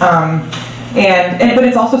 It's but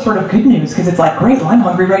it's also sort of good news because it's like, great, well, I'm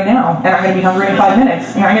hungry right now, and I'm going to be hungry in 5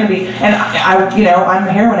 minutes. And I'm going to be, and I'm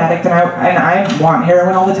a heroin addict, and I want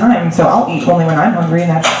heroin all the time, so I'll eat only when I'm hungry,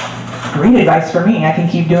 and that's great advice for me. I can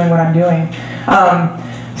keep doing what I'm doing.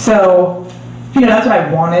 So that's what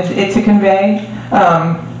I wanted it to convey,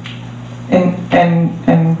 and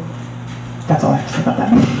that's all I have to say about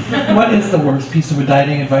that. What is the worst piece of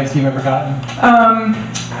dieting advice you've ever gotten?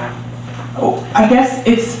 I guess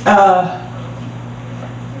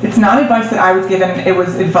it's not advice that I was given. It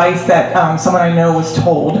was advice that someone I know was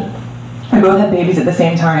told. We both had babies at the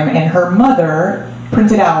same time, and her mother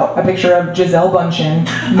printed out a picture of Giselle Bundchen,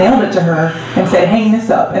 mailed it to her, and said, hang this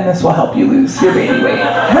up, and this will help you lose your baby weight.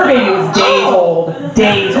 Her baby was days old. I'm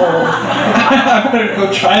going to go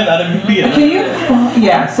try that immediately. Can you?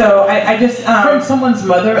 Yeah, so I just... From someone's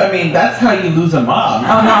mother? I mean, that's how you lose a mom.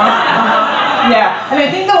 Yeah, and I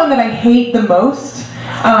think the one that I hate the most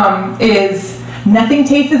is... Nothing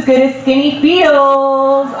tastes as good as skinny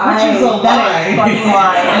feels. Which is a lie. That is a fucking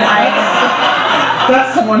lie. And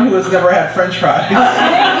that's someone who has never had French fries.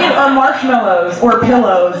 Thank you. Or marshmallows or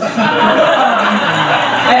pillows.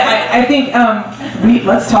 I think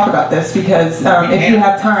let's talk about this because if you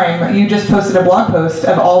have time, you just posted a blog post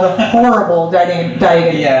of all the horrible dieting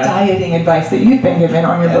advice that you've been given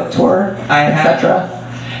on your book tour, etc.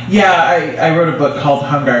 Yeah, I wrote a book called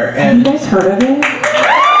Hunger. And have you guys heard of it?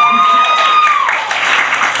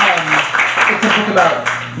 It's a book about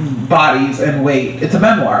bodies and weight. It's a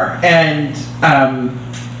memoir, and I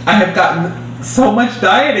have gotten so much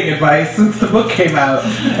dieting advice since the book came out,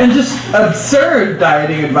 and just absurd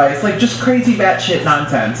dieting advice, like just crazy batshit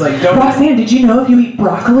nonsense. Like, don't. Roxanne, did you know if you eat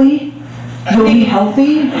broccoli, you'll be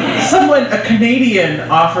healthy? A Canadian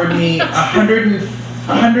offered me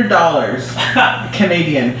 $100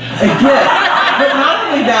 Canadian a gift, but not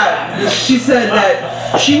only that, she said that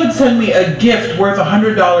she would send me a gift worth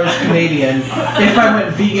 $100 Canadian if I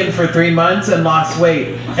went vegan for 3 months and lost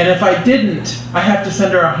weight. And if I didn't, I have to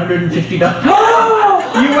send her $150 US.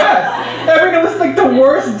 I mean, it was like the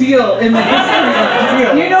worst deal in the history of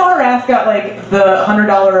deals. You know, her ass got like the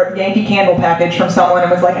 $100 Yankee Candle package from someone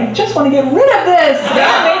and was like, I just want to get rid of this.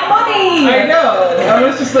 Yeah, make money. I know. I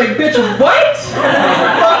was just like, bitch, what?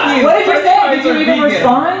 Fuck you. What did you say? Did you even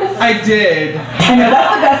respond? I did. I know,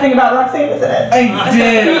 that's the best thing about Roxanne, isn't it? I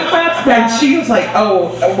did. And she was like,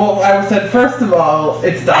 oh, well, I said, first of all,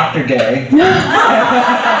 it's Dr. Gay. Which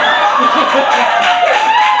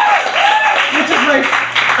is like,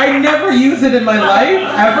 I never use it in my life,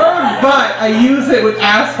 ever, but I use it with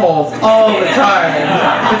assholes all the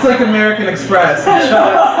time. It's like American Express.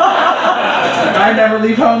 I never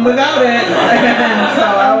leave home without it. And so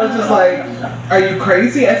I was just like, are you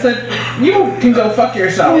crazy? I said, you can go fuck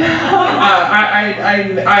yourself.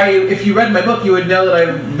 If you read my book, you would know that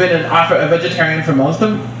I've been a vegetarian for most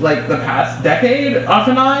of like the past decade, off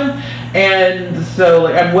and on. And so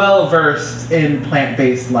like, I'm well versed in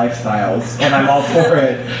plant-based lifestyles, and I'm all for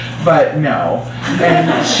it. But no.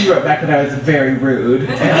 And she wrote back that I was very rude.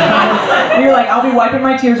 And you're like, I'll be wiping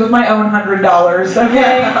my tears with my own $100,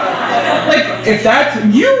 okay? Like, if that's,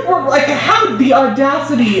 you were like, how the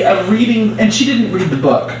audacity of reading, and she didn't read the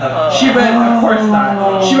book. She read, of course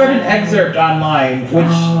not. She read an excerpt online,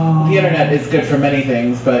 which the internet is good for many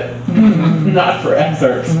things, but not for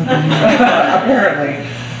excerpts, apparently.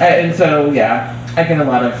 And so, yeah, I get a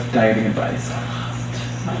lot of dieting advice.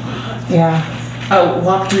 Yeah. Oh,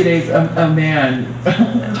 walk 3 days, a man.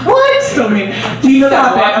 What? So mean. Do you know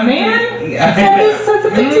Stop that it, a man? That's a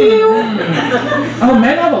big deal. Oh,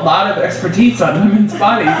 men have a lot of expertise on women's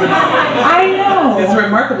bodies. I know. It's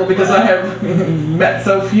remarkable because I have met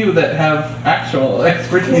so few that have actual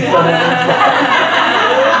expertise on women's bodies.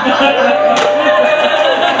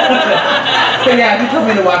 But yeah, he told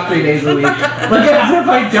me to walk 3 days a week. Like, as if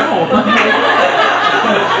I don't.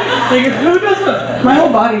 Like, who doesn't? My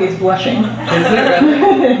whole body is blushing. Is it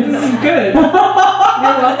really? This is good. You're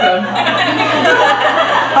welcome.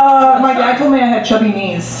 My dad told me I had chubby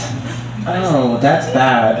knees. Oh, that's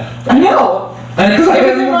bad. I know.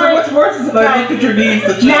 What's worse is if I look at your knees.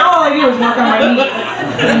 Now all I do is work on my knees.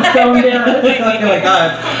 I'm so embarrassed. Oh my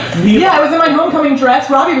god. Yeah, I was in my homecoming dress.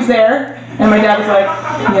 Robbie was there. And my dad was like,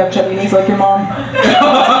 you have chubby knees like your mom.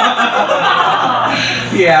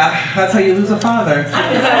 Yeah, that's how you lose a father.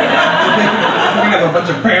 You have a bunch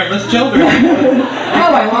of parentless children.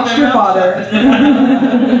 Oh, I lost your father.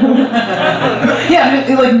 Yeah,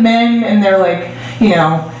 like men, and they're like, you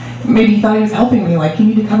know, maybe he thought he was helping me. Like, you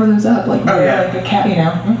need to cover those up. Like, like a cat, you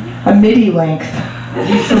know, a midi length.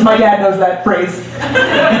 Because my dad knows that phrase.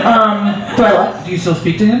 Do I what? Do you still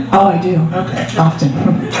speak to him? Oh, I do. Okay. Often.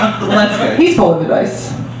 Well, that's good. He's full of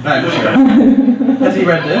advice. I'm sure. Has he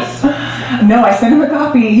read this? No, I sent him a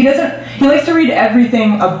copy. He likes to read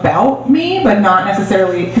everything about me, but not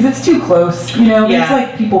necessarily, because it's too close, you know? Yeah. It's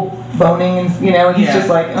like people boning and, you know, he's Yeah. just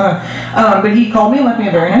like, but he called me and left me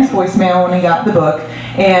a very nice voicemail when he got the book,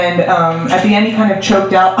 and at the end he kind of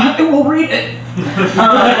choked out, I will read it.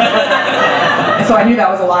 So I knew that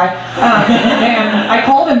was a lie. And I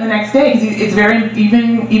called him the next day, because it's very,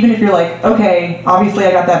 even if you're like, okay, obviously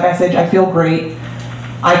I got that message, I feel great,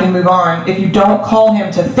 I can move on. If you don't call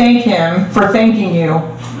him to thank him for thanking you,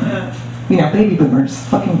 you know, baby boomers,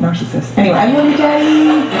 fucking narcissists. Anyway, I love you,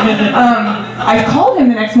 Daddy. I called him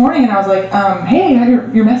the next morning and I was like, hey, I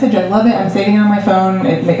got your message. I love it. I'm saving it on my phone.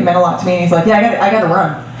 It meant a lot to me. And he's like, yeah, I got to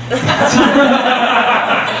run.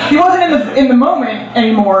 He wasn't in the moment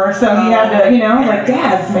anymore, so he had to, you know, like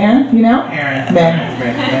dads, man, you know? Parents.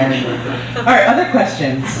 Men. All right, other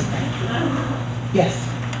questions? Yes.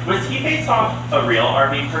 Was he based off a real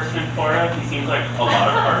RV person in Florida? He seems like a lot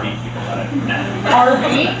of RV people that I've met.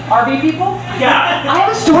 RV people? Yeah. I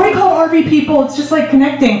have a story called RV People. It's just like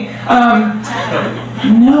connecting.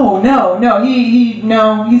 No.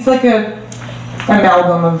 He's like a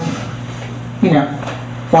amalgam of, you know,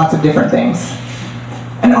 lots of different things.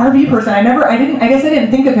 An RV person. I guess I didn't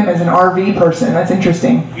think of him as an RV person. That's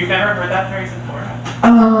interesting. You've never heard that phrase in Florida?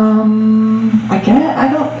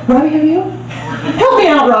 Robbie, have you? Help me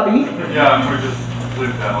out, Robbie. Yeah, we just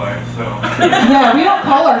live that way, so. Yeah, we don't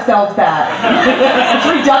call ourselves that. It's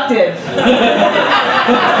reductive.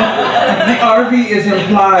 The RV is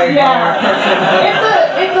implied. Yeah.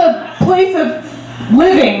 It's a place of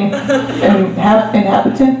living and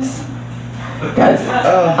inhabitants. Guys,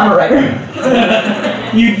 I'm a writer.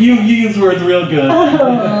 You use words real good.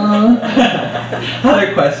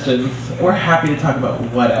 Other questions? We're happy to talk about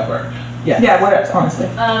whatever. Yes. Yeah, what else, honestly.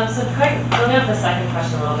 So building up the second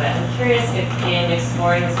question a little bit, I'm curious if in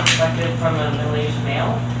exploring this perspective from a middle-aged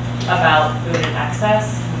male about food and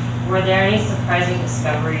excess, were there any surprising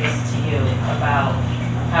discoveries to you about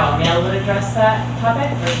how a male would address that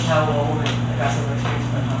topic versus how a woman addresses their experience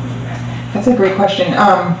with hunger? That's a great question.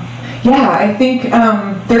 Yeah, I think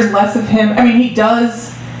there's less of him. I mean, he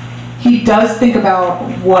does think about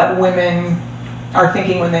what women are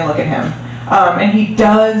thinking when they look at him. And he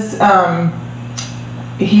does,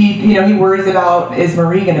 he worries about, is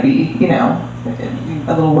Marie going to be, you know,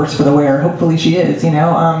 a little worse for the wear? Hopefully she is, you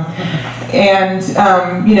know.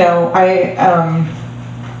 You know,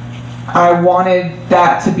 I wanted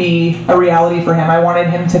that to be a reality for him. I wanted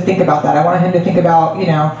him to think about that. I wanted him to think about, you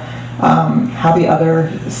know, how the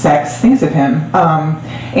other sex thinks of him.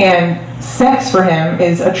 And sex for him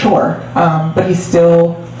is a chore, but he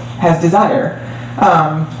still has desire.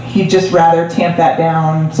 He'd just rather tamp that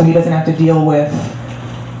down so he doesn't have to deal with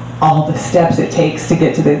all the steps it takes to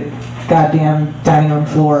get to the goddamn dining room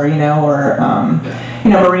floor, you know, or, you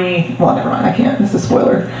know, Marie, well, never mind, I can't, this is a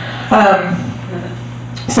spoiler.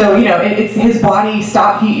 So, you know, it's his body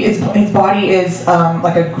his body is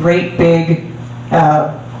like a great big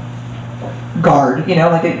guard, you know,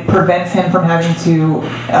 like it prevents him from having to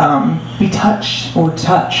be touched or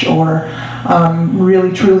touch or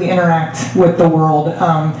really truly interact with the world,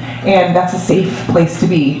 and that's a safe place to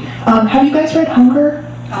be. Have you guys read Hunger?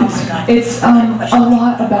 Oh my God. It's a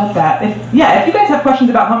lot about that. If you guys have questions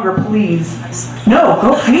about Hunger, please. No,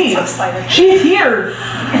 go please. I'm so excited. She's here.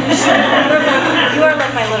 You are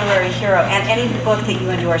like my literary hero, and any book that you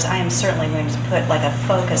endorse, I am certainly going to put like a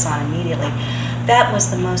focus on immediately. That was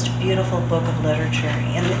the most beautiful book of literature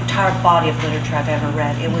in the entire body of literature I've ever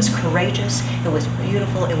read. It was courageous, it was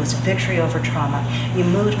beautiful, it was victory over trauma. You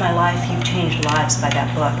moved my life, you changed lives by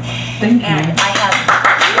that book. Thank you. And I have...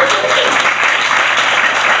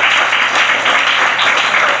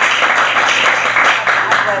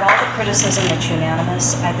 I've read all the criticism, it's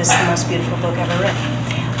unanimous. This is the most beautiful book ever written.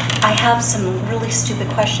 I have some really stupid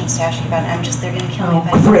questions to ask you about, and they're going to kill me if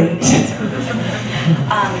I don't Great.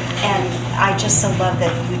 and I just so love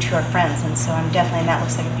that you two are friends, and so I'm definitely, and that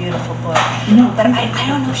looks like a beautiful book. No. But I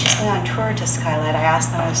don't know if she's going on tour to Skylight. I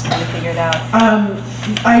asked them, I was trying to figure it out.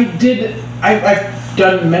 I've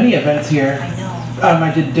done many events here. I know.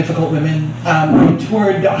 I did Difficult Women. I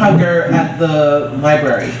toured Hunger at the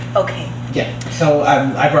library. Okay. Yeah, so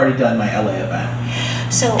I've already done my LA event.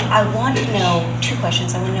 So I want to know two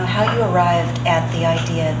questions. I want to know how you arrived at the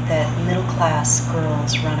idea that middle-class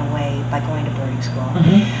girls run away by going to boarding school.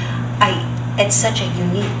 Mm-hmm. It's such a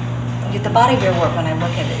unique the body of your work, when I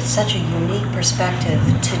look at it, it's such a unique perspective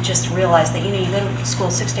to just realize that, you go to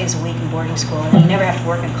school 6 days a week in boarding school and you never have to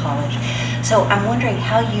work in college. So I'm wondering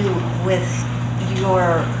how you, with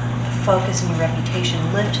your focus and your reputation,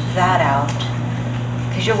 lift that out,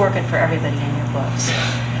 because you're working for everybody in your books.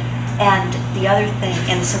 And the other thing,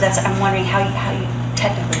 and so I'm wondering how you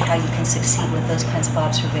technically how you can succeed with those kinds of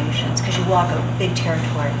observations, because you walk a big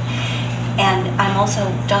territory. And I'm also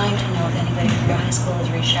dying to know if anybody from your high school has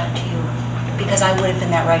reached out to you, because I would have been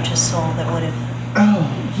that righteous soul that would have.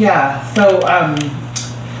 Oh, yeah. So,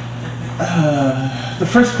 the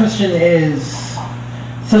first question is,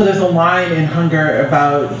 so there's a line in Hunger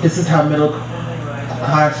about, this is how middle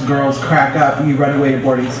class girls crack up, you run away to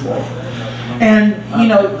boarding school. And,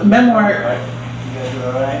 memoir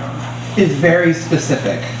is very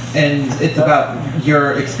specific, and it's about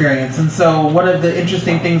your experience. And so one of the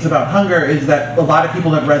interesting things about Hunger is that a lot of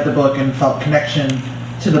people have read the book and felt connection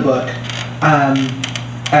to the book,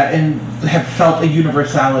 and have felt a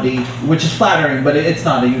universality, which is flattering, but it's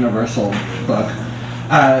not a universal book.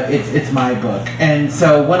 It's my book. And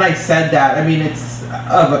so when I said that, I mean, it's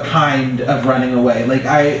of a kind of running away.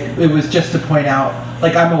 It was just to point out,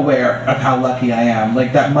 I'm aware of how lucky I am,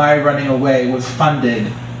 that my running away was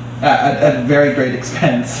funded at a very great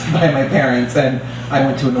expense by my parents, and I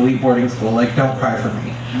went to an elite boarding school. Don't cry for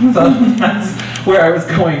me. So that's where I was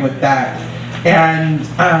going with that. And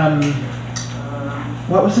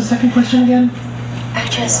what was the second question again?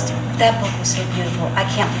 That book was so beautiful. I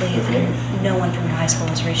can't believe that no one from your high school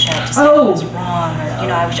has reached out to say it was wrong,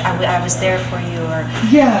 or I was there for you, or.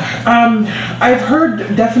 Yeah, I've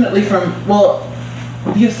heard definitely from,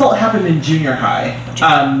 the assault happened in junior high,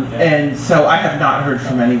 and so I have not heard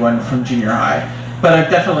from anyone from junior high, but I've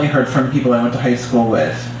definitely heard from people I went to high school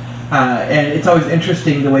with. And it's always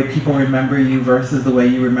interesting the way people remember you versus the way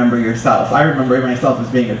you remember yourself. I remember myself as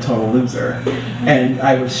being a total loser, and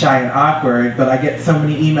I was shy and awkward, but I get so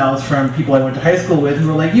many emails from people I went to high school with who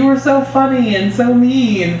were like, you were so funny and so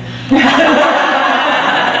mean.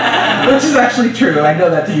 Which is actually true. I know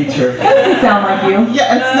that to be true. That doesn't sound like you.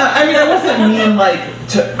 Yeah, it's not. I mean, I wasn't mean.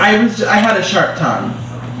 I had a sharp tongue.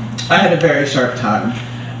 I had a very sharp tongue,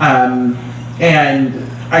 and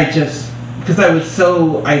because I was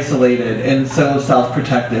so isolated and so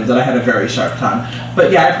self-protective that I had a very sharp tongue.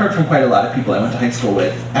 But yeah, I've heard from quite a lot of people I went to high school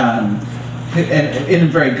with, and in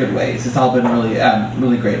very good ways. It's all been really,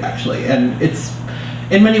 really great, actually, and it's.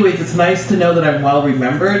 In many ways, it's nice to know that I'm well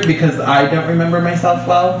remembered, because I don't remember myself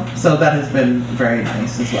well, so that has been very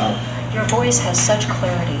nice as well. Your voice has such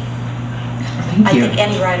clarity. Thank you. I think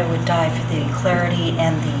any writer would die for the clarity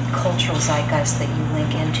and the cultural zeitgeist that you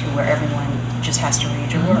link into, where everyone just has to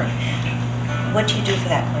read your work. What do you do for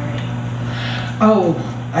that clarity? Oh,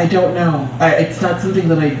 I don't know. It's not something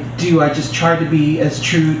that I do. I just try to be as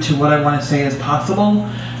true to what I want to say as possible.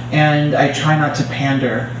 And I try not to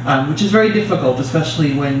pander, which is very difficult,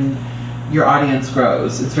 especially when your audience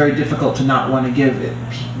grows. It's very difficult to not want to give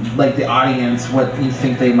the audience what you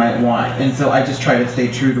think they might want. And so I just try to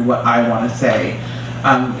stay true to what I want to say,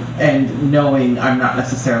 and knowing I'm not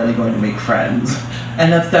necessarily going to make friends.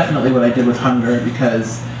 And that's definitely what I did with Hunger,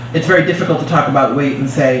 because it's very difficult to talk about weight and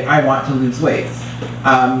say, I want to lose weight,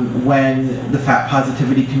 when the fat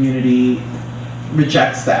positivity community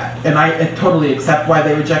rejects that. And I totally accept why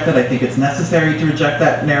they reject it. I think it's necessary to reject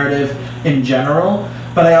that narrative in general,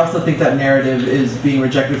 but I also think that narrative is being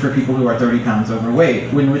rejected for people who are 30 pounds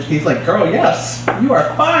overweight, in which case, girl, yes, you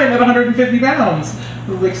are fine at 150 pounds.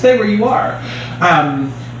 Stay where you are.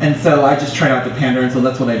 And so I just try not to pander, and so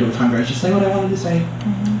that's what I do with Hunger. I just say what I wanted to say.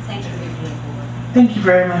 Mm-hmm. Thank you for your beautiful work. Thank you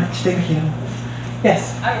very much. Thank you.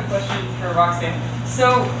 Yes? I have a question for Roxanne. So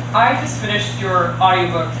I just finished your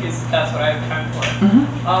audiobook, because that's what I have time for.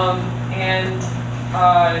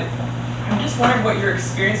 I'm just wondering what your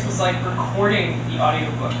experience was like recording the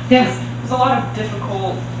audiobook. Yes. There's a lot of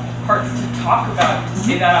difficult parts to talk about. To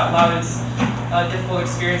say that out loud is a difficult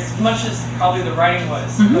experience, as much as probably the writing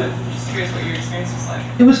was. But I'm just curious what your experience was like.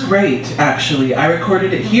 It was great, actually. I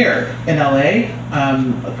recorded it here in LA.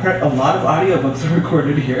 A lot of audiobooks are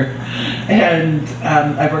recorded here. And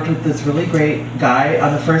I worked with this really great guy.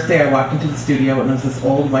 On the first day I walked into the studio, and it was this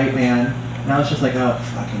old white man. And I was just like, oh,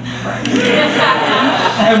 fucking Christ.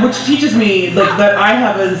 And which teaches me that I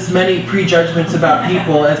have as many prejudgments about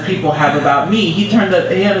people as people have about me. He ended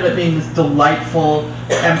up being this delightful,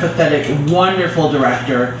 empathetic, wonderful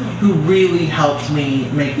director who really helped me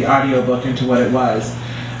make the audiobook into what it was.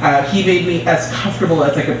 He made me as comfortable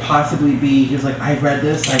as I could possibly be. He was like, I read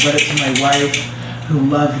it to my wife, who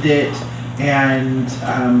loved it, and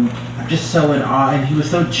I'm just so in awe. And he was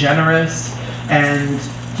so generous, and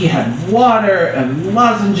he had water and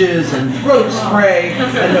lozenges and throat spray,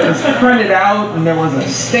 and it was printed out, and there was a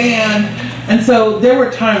stand. And so there were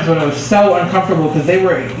times when it was so uncomfortable because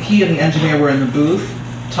he and the engineer were in the booth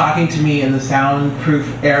talking to me in the soundproof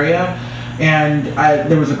area, and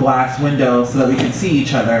there was a glass window so that we could see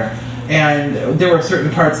each other. And there were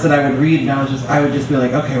certain parts that I would read, and I would just be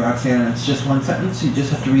like, okay, Roxanne, it's just one sentence. You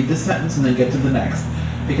just have to read this sentence and then get to the next,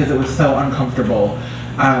 because it was so uncomfortable.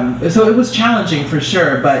 So it was challenging for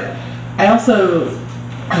sure, but I also,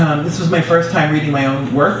 this was my first time reading my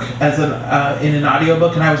own work in an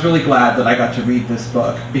audiobook, and I was really glad that I got to read this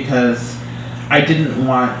book, because I didn't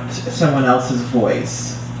want someone else's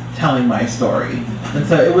voice telling my story. And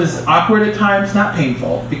so it was awkward at times, not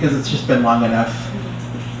painful, because it's just been long enough,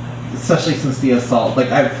 especially since the assault.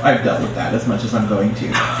 Like, I've dealt with that as much as I'm going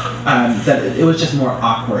to. That it was just more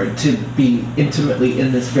awkward to be intimately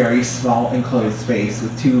in this very small enclosed space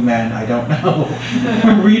with two men I don't know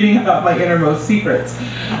reading about my innermost secrets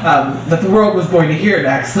that the world was going to hear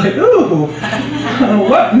next. Like, ooh,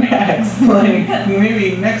 what next? Like,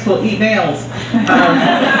 maybe next we'll eat nails.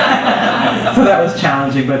 So that was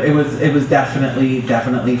challenging, but it was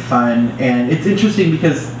definitely fun. And it's interesting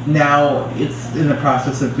because now it's in the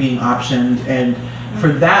process of being optioned, and for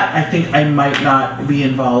that, I think I might not be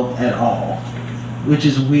involved at all, which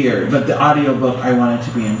is weird, but the audiobook I wanted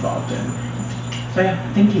to be involved in. So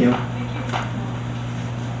yeah, thank you.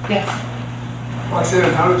 Yes?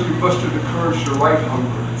 Roxanne, how did you muster the courage to write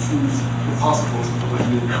Hunger? It seems impossible to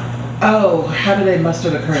believe. Oh, how did I muster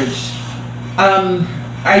the courage?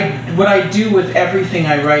 What I do with everything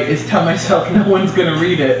I write is tell myself no one's gonna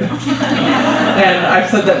read it. And I've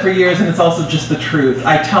said that for years, and it's also just the truth.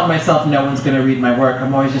 I tell myself no one's gonna read my work.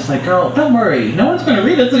 I'm always just like, girl, don't worry, no one's gonna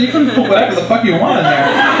read it, so you can put whatever the fuck you want in there.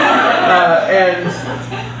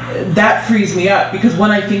 And that frees me up, because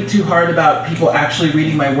when I think too hard about people actually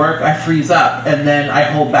reading my work, I freeze up, and then I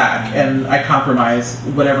hold back, and I compromise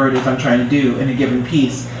whatever it is I'm trying to do in a given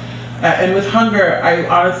piece. And with Hunger, I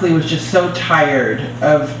honestly was just so tired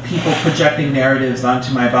of people projecting narratives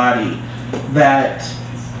onto my body that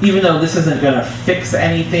even though this isn't going to fix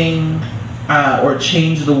anything or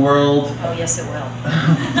change the world. Oh, yes, it will.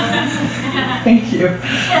 Thank you.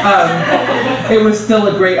 It was still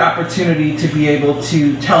a great opportunity to be able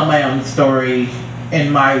to tell my own story in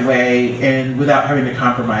my way and without having to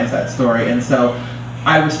compromise that story. And so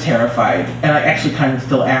I was terrified, and I actually kind of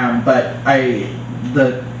still am, but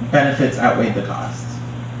the benefits outweighed the costs.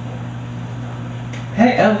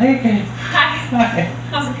 Hey, Kay. Hi.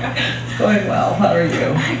 How's it going? It's going well. How are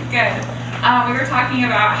you? Good. We were talking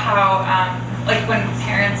about how, like, when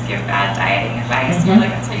parents give bad dieting advice,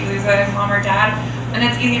 like, that's how you lose a mom or dad. And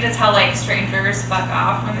it's easy to tell, like, strangers fuck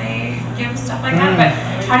off when they give stuff like that.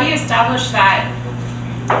 But how do you establish that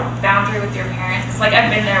boundary with your parents? Because, like,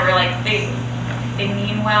 I've been there where, like, they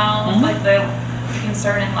mean well, like, the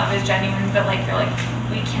concern and love is genuine, but, like, they're like,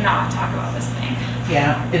 we cannot talk about this thing.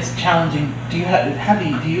 Yeah, it's challenging. Do you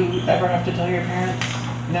ever have to tell your parents?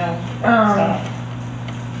 No.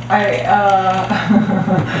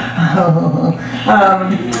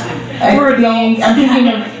 I'm thinking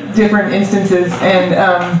of different instances, and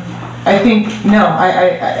I think no.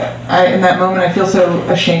 I in that moment I feel so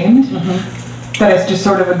ashamed that I just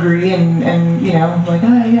sort of agree and like,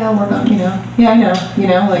 oh yeah, I'll work on yeah, I know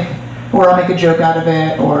like, or I'll make a joke out of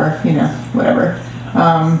it, or whatever.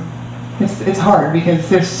 It's hard because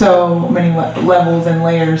there's so many levels and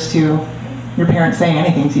layers to your parents saying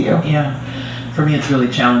anything to you. Yeah, for me it's really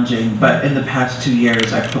challenging, but in the past 2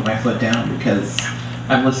 years I've put my foot down because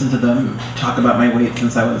I've listened to them talk about my weight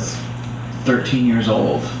since I was 13 years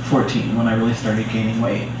old, 14 when I really started gaining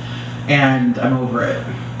weight, and I'm over it.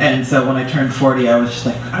 And so when I turned 40, I was just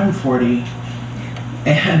like, I'm 40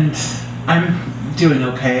 and I'm doing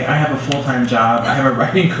okay. I have a full-time job, I have a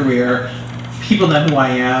writing career. People know who I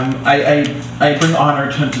am. I bring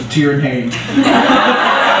honor to your name.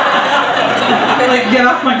 Like, get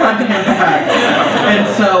off my goddamn back. And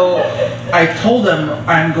so I told them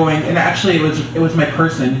I'm going, and actually it was my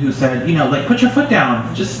person who said, like, put your foot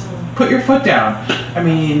down. Just put your foot down. I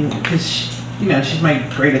mean, because she's my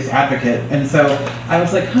greatest advocate. And so I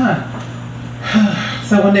was like,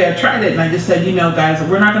 So one day I tried it and I just said, guys,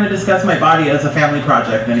 we're not going to discuss my body as a family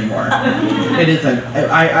project anymore. It isn't.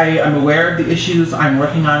 I'm aware of the issues. I'm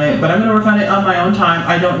working on it, but I'm going to work on it on my own time.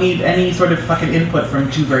 I don't need any sort of fucking input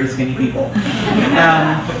from two very skinny people.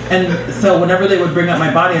 And so whenever they would bring up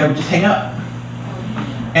my body, I would just hang up.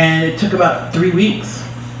 And it took about 3 weeks.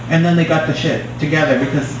 And then they got the shit together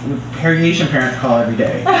because Haitian parents call every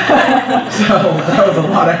day. So that was a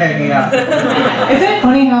lot of hanging up. Isn't it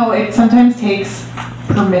funny how it sometimes takes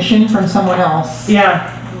permission from someone else?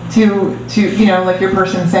 Yeah. to like your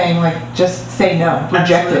person saying like just say no,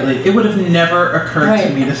 reject Absolutely. it. It would have never occurred to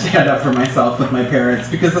Right. me to stand up for myself with my parents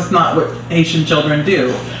because that's not what Haitian children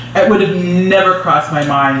do. It would have never crossed my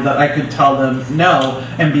mind that I could tell them no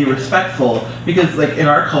and be respectful because like in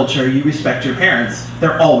our culture, you respect your parents.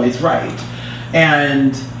 They're always right.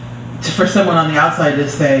 And for someone on the outside to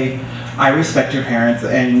say, I respect your parents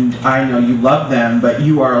and I know you love them, but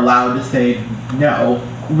you are allowed to say no,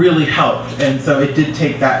 really helped. And so it did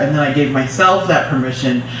take that, and then I gave myself that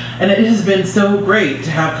permission, and it has been so great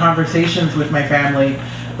to have conversations with my family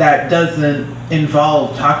that doesn't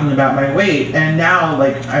involve talking about my weight. And now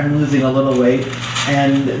like I'm losing a little weight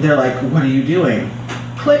and they're like, what are you doing?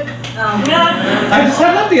 Click. I just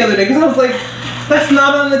had that the other day because I was like, that's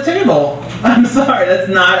not on the table. I'm sorry, that's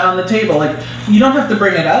not on the table. Like, you don't have to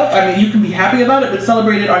bring it up. I mean, you can be happy about it, but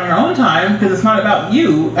celebrate it on your own time because it's not about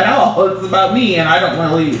you at all. It's about me, and I don't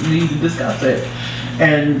really need to discuss it.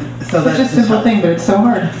 And so Such a that's simple thing, but it's so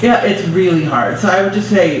hard. Yeah, it's really hard. So I would just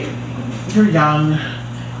say, you're young.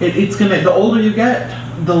 It's gonna. The older you get,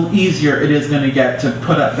 the easier it is gonna get to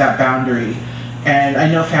put up that boundary. And I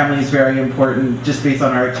know family is very important, just based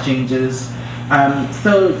on our exchanges.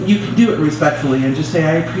 So you can do it respectfully and just say,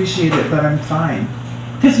 I appreciate it, but I'm fine.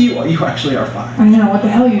 Because you actually are fine. I know, what the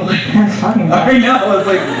hell are your parents talking about? I know, it's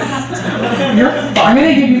like, you're fine. I'm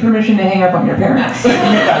gonna give you permission to hang up on your parents.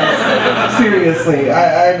 Yeah, seriously.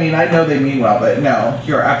 I mean, I know they mean well, but no,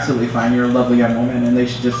 you're absolutely fine. You're a lovely young woman, and they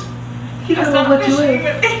should just That's not what you live.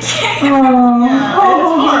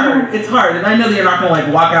 Oh. It's hard, and I know that you're not gonna like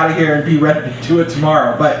walk out of here and be ready to do it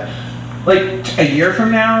tomorrow, but like a year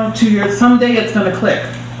from now, 2 years, someday it's gonna click.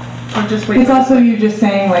 So just wait. It's also you just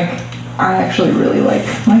saying like, I actually really like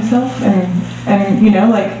myself, and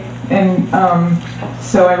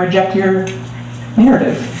so I reject your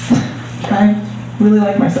narrative. I really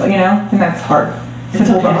like myself, and that's hard.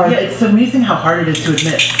 Simple but hard. Yeah, it's amazing how hard it is to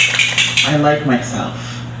admit I like myself.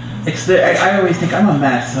 I always think I'm a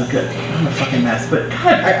mess. Oh, good. I'm a fucking mess. But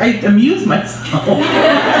God, I amuse myself.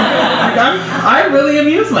 I really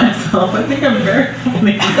amuse myself. I think I'm very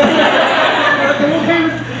funny.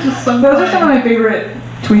 Those are some of my favorite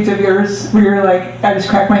tweets of yours where you're like, I just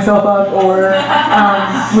crack myself up, or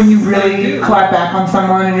when you really clap back on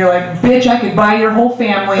someone and you're like, bitch, I could buy your whole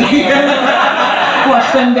family and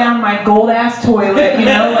flush them down my gold ass toilet,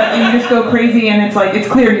 and you just go crazy, and it's like, it's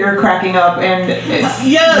clear you're cracking up, and it's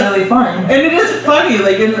really fun. And it is funny,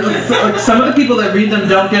 like some of the people that read them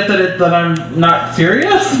don't get that I'm not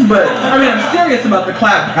serious, but I mean, I'm serious about the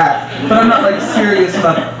clap back, but I'm not like serious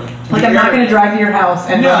about. Like, I'm not going to drive to your house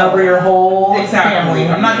and run over your whole family.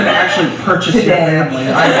 I'm not going to actually purchase today. your family.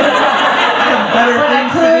 I have better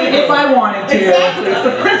things to do. If I wanted to. Exactly. It's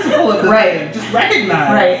the principle of the thing. Just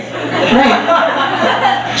recognize.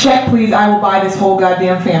 Right. Check, please. I will buy this whole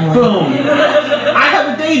goddamn family. Boom. I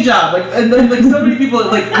have a day job. And then so many people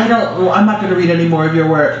I'm not going to read any more of your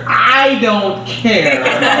work. I don't care.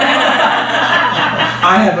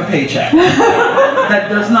 I have a paycheck that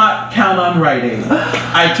does not count on writing.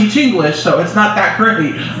 I teach English, so it's not that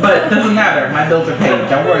great, but it doesn't matter. My bills are paid.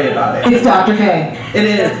 Don't worry about it. It's Dr. K. It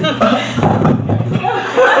is.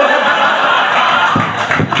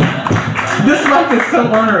 This mic is so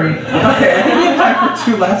ornery. Okay, I think we have time for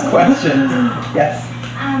 2 last questions. Yes.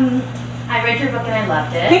 I read your book and I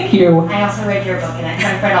loved it. Thank you. I also read your book and I've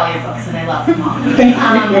read all your books and I love them all. Thank you.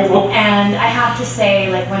 And I have to say,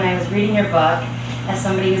 like when I was reading your book, as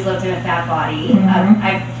somebody who's lived in a fat body,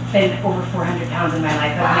 I've been over 400 pounds in my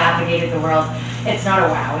life. I've navigated the world. It's not a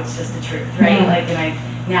wow, it's just the truth, right? Like, and I've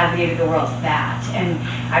navigated the world fat, and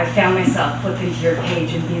I found myself flipping to your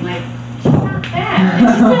page and being like, she's not fat. And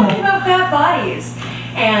she's talking about fat bodies.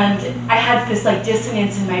 And I had this like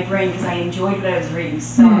dissonance in my brain because I enjoyed what I was reading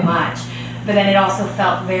so much, but then it also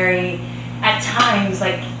felt very, at times,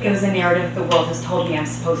 like it was a narrative the world has told me I'm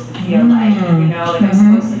supposed to feel like, like I'm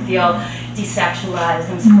supposed to feel desexualized,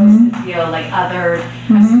 I'm supposed to feel like othered,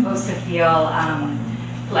 I'm supposed to feel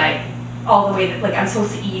like all the way that, like I'm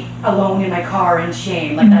supposed to eat alone in my car in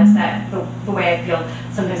shame, like that's the way I feel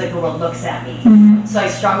sometimes, like the world looks at me. So I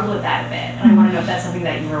struggled with that a bit, and I want to know if that's something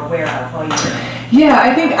that you were aware of while you were Yeah,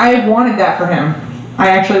 I think I wanted that for him. I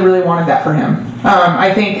actually really wanted that for him.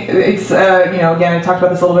 I think it's, again, I talked about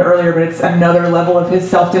this a little bit earlier, but it's another level of his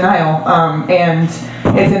self-denial. And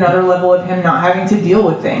it's another level of him not having to deal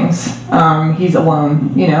with things. He's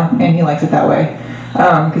alone, and he likes it that way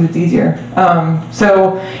because it's easier. I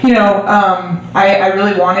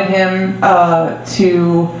really wanted him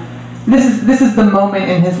to... This is the moment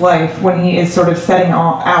in his life when he is sort of setting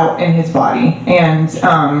out in his body and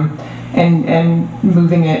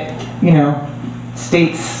moving it,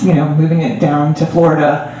 states, moving it down to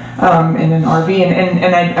Florida, in an RV,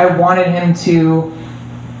 and I wanted him to,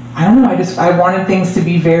 I don't know, I wanted things to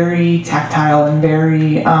be very tactile and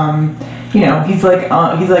very, he's like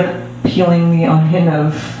peeling the onion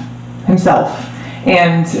of himself,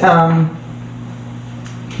 and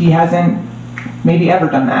he hasn't maybe ever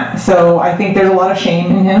done that. So I think there's a lot of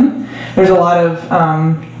shame in him. There's a lot of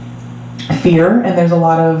fear, and there's a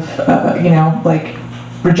lot of like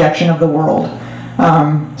rejection of the world.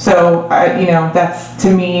 So that's,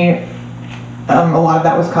 to me, a lot of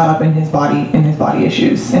that was caught up in his body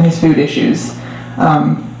issues and his food issues.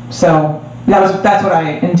 So that's what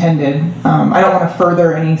I intended. I don't want to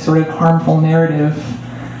further any sort of harmful narrative,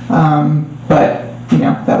 but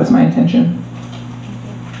that was my intention.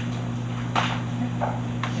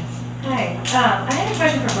 Hi, I had a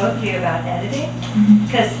question for both of you about editing,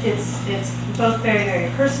 because it's both very, very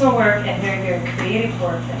personal work and very, very creative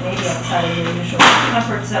work that may be outside of your usual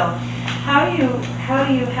comfort zone. How do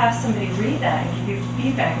you have somebody read that and give you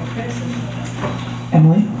feedback and criticism of it?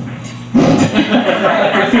 Emily?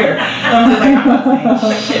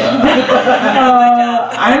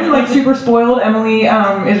 I'm like super spoiled. Emily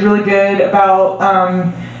is really good about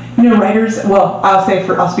writers. Well, I'll speak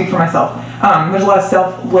for myself. There's a lot of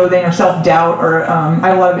self-loathing or self-doubt, or I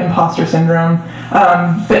have a lot of imposter syndrome.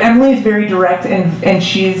 But Emily is very direct, and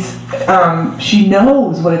she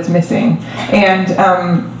knows what it's missing, and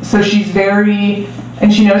so she's very,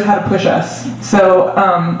 and she knows how to push us. So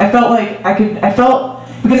I felt like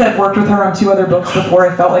because I've worked with her on 2 other books before,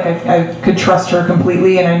 I felt like I could trust her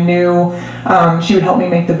completely, and I knew she would help me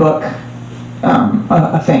make the book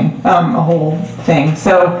a whole thing.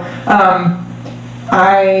 So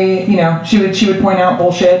she would point out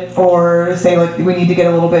bullshit or say, like, we need to get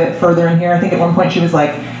a little bit further in here. I think at one point she was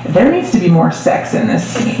like, there needs to be more sex in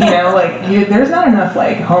this, there's not enough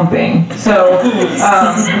like humping. So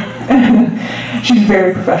she's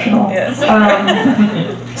very professional. Yes.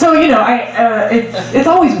 So it's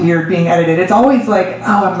always weird being edited. It's always like,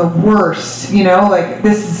 oh, I'm the worst. Like,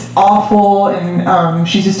 this is awful, and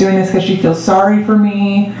she's just doing this because she feels sorry for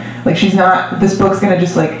me. Like, she's not. This book's gonna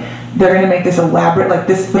just like, they're gonna make this elaborate. Like,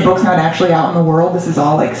 the book's not actually out in the world. This is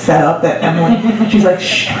all like set up. That Emily. She's like,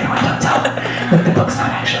 shh, everyone, don't tell her. Like, the book's not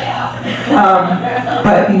actually out.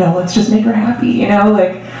 But let's just make her happy.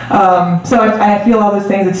 So I feel all those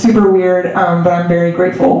things. It's super weird, but I'm very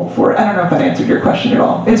grateful for it. I don't know if that answered your question at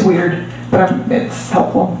all. It's weird, but it's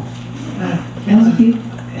helpful.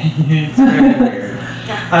 It's very weird.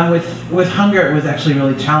 With Hunger, it was actually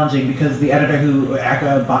really challenging because the editor who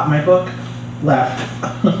bought my book left,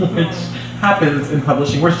 which happens in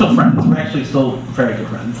publishing. We're still friends. We're actually still very good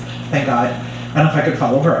friends. Thank God. I don't know if I could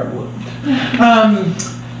follow her, I would.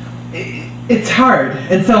 It's hard,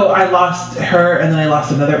 and so I lost her, and then I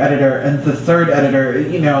lost another editor, and the third editor,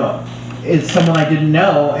 is someone I didn't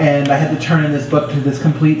know, and I had to turn in this book to this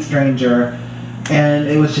complete stranger, and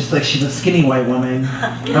it was just like, she's a skinny white woman.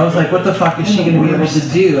 I was like, what the fuck is she going to be able to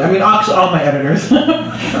do? I mean, actually, all my editors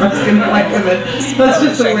are skinny white women. That's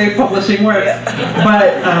just the way publishing works.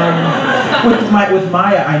 But with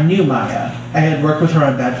Maya, I knew Maya. I had worked with her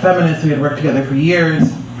on Bad Feminist. We had worked together for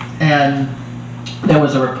years, and there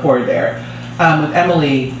was a rapport there. With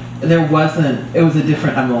Emily, there wasn't. It was a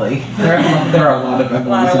different Emily. There are a lot of Emilys. A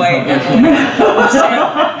lot of white Emily. A lot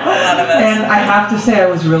of us. And I have to say, I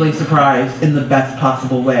was really surprised in the best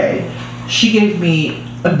possible way. She gave me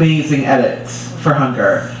amazing edits for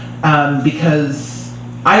Hunger, because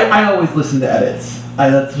I always listen to edits.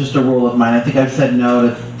 That's just a rule of mine. I think I've said no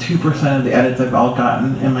to 2% of the edits I've all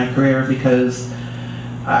gotten in my career, because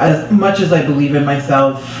as much as I believe in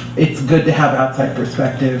myself, it's good to have outside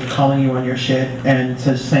perspective calling you on your shit and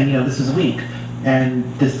just saying, this is weak and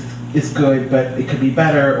this is good, but it could be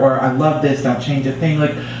better, or I love this, don't change a thing.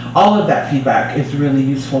 Like, all of that feedback is really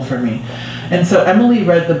useful for me. And so Emily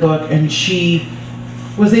read the book, and she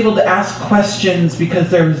was able to ask questions because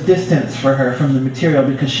there was distance for her from the material,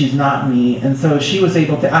 because she's not me. And so she was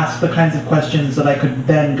able to ask the kinds of questions that I could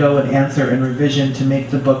then go and answer in revision to make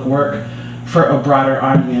the book work for a broader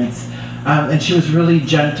audience. And she was really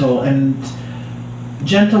gentle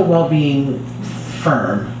while being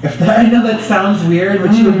firm. I know that sounds weird,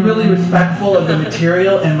 but she was really respectful of the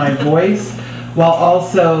material and my voice, while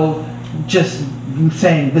also just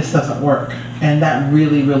saying, this doesn't work. And that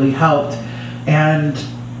really, really helped. And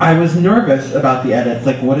I was nervous about the edits.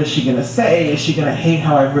 Like, what is she going to say? Is she going to hate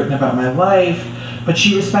how I've written about my life? But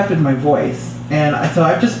she respected my voice. And so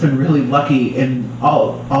I've just been really lucky in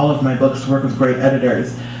all of my books to work with great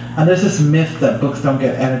editors. And there's this myth that books don't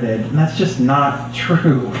get edited, and that's just not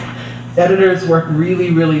true. Editors work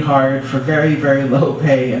really, really hard for very, very low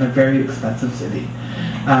pay in a very expensive city.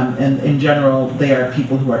 And in general, they are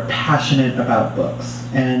people who are passionate about books.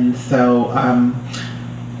 And so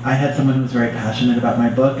I had someone who was very passionate about my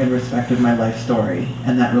book and respected my life story.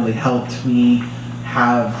 And that really helped me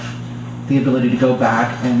have the ability to go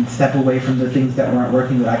back and step away from the things that weren't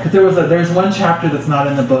working that I could. There's one chapter that's not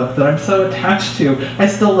in the book that I'm so attached to. I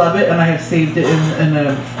still love it, and I have saved it in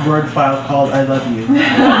a Word file called I Love You.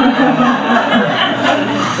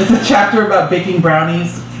 It's a chapter about baking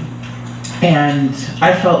brownies, and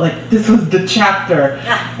I felt like this was the chapter.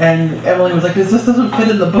 And Emily was like, this just doesn't fit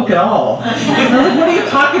in the book at all. And I was like, what are you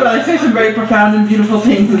talking about? I say some very profound and beautiful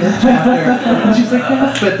things in this chapter. And she's like,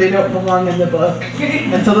 yes, but they don't belong in the book.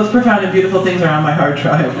 And so those profound and beautiful things are on my hard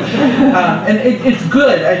drive. And it's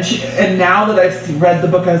good. And now that I've read the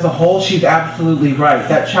book as a whole, she's absolutely right.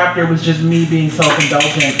 That chapter was just me being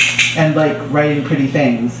self-indulgent and like writing pretty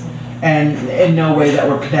things. And in no way that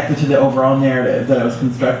were connected to the overall narrative that I was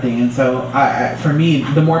constructing. And so, for me,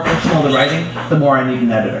 the more personal the writing, the more I need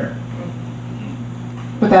an editor.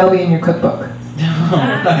 But that'll be in your cookbook.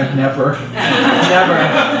 I've never.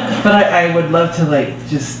 But I would love to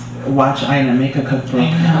just watch Ina make a cookbook.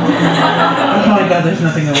 Oh my God, there's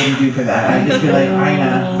nothing I wouldn't do for that. I'd just be like,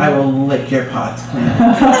 Ina, I will lick your pots clean.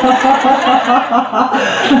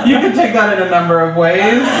 You can take that in a number of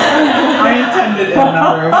ways. I intended in a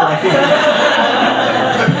number of ways.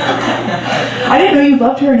 I didn't know you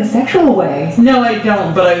loved her in a sexual way. No, I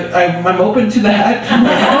don't, but I'm open to that.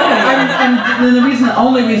 And the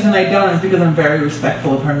only reason I don't is because I'm very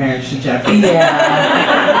respectful of her marriage to Jeffrey.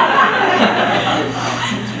 Yeah.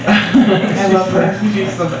 I love her.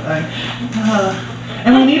 She's so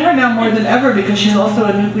and we need her now more than ever because she's also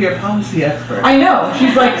a nuclear policy expert. I know.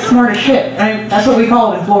 She's like smart as shit. That's what we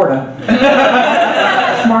call it in Florida.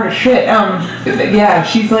 Smart as shit. Yeah,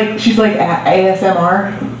 she's like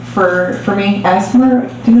ASMR for me. ASMR?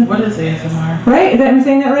 Do you know? What is ASMR? Right? Am I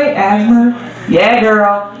saying that right? ASMR? Yeah,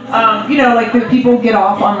 girl. Like the people get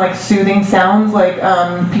off on like soothing sounds, like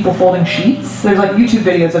people folding sheets. There's like YouTube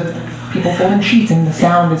videos of people folding sheets and the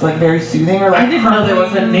sound is like very soothing, or like I didn't know there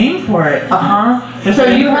was a name for it. So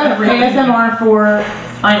you have ASMR for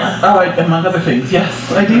Ina. Oh, among other things,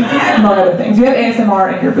 yes, I do. Among other things, you have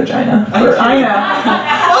ASMR in your vagina for Ina.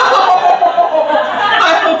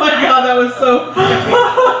 Oh my God, that was so funny.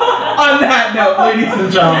 On that note, ladies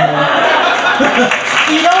and gentlemen,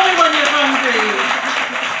 eat only when you're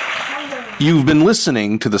hungry. You've been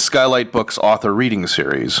listening to the Skylight Books author reading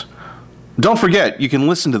series. Don't forget, you can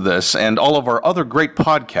listen to this and all of our other great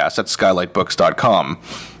podcasts at skylightbooks.com.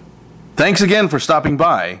 Thanks again for stopping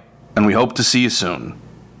by, and we hope to see you soon.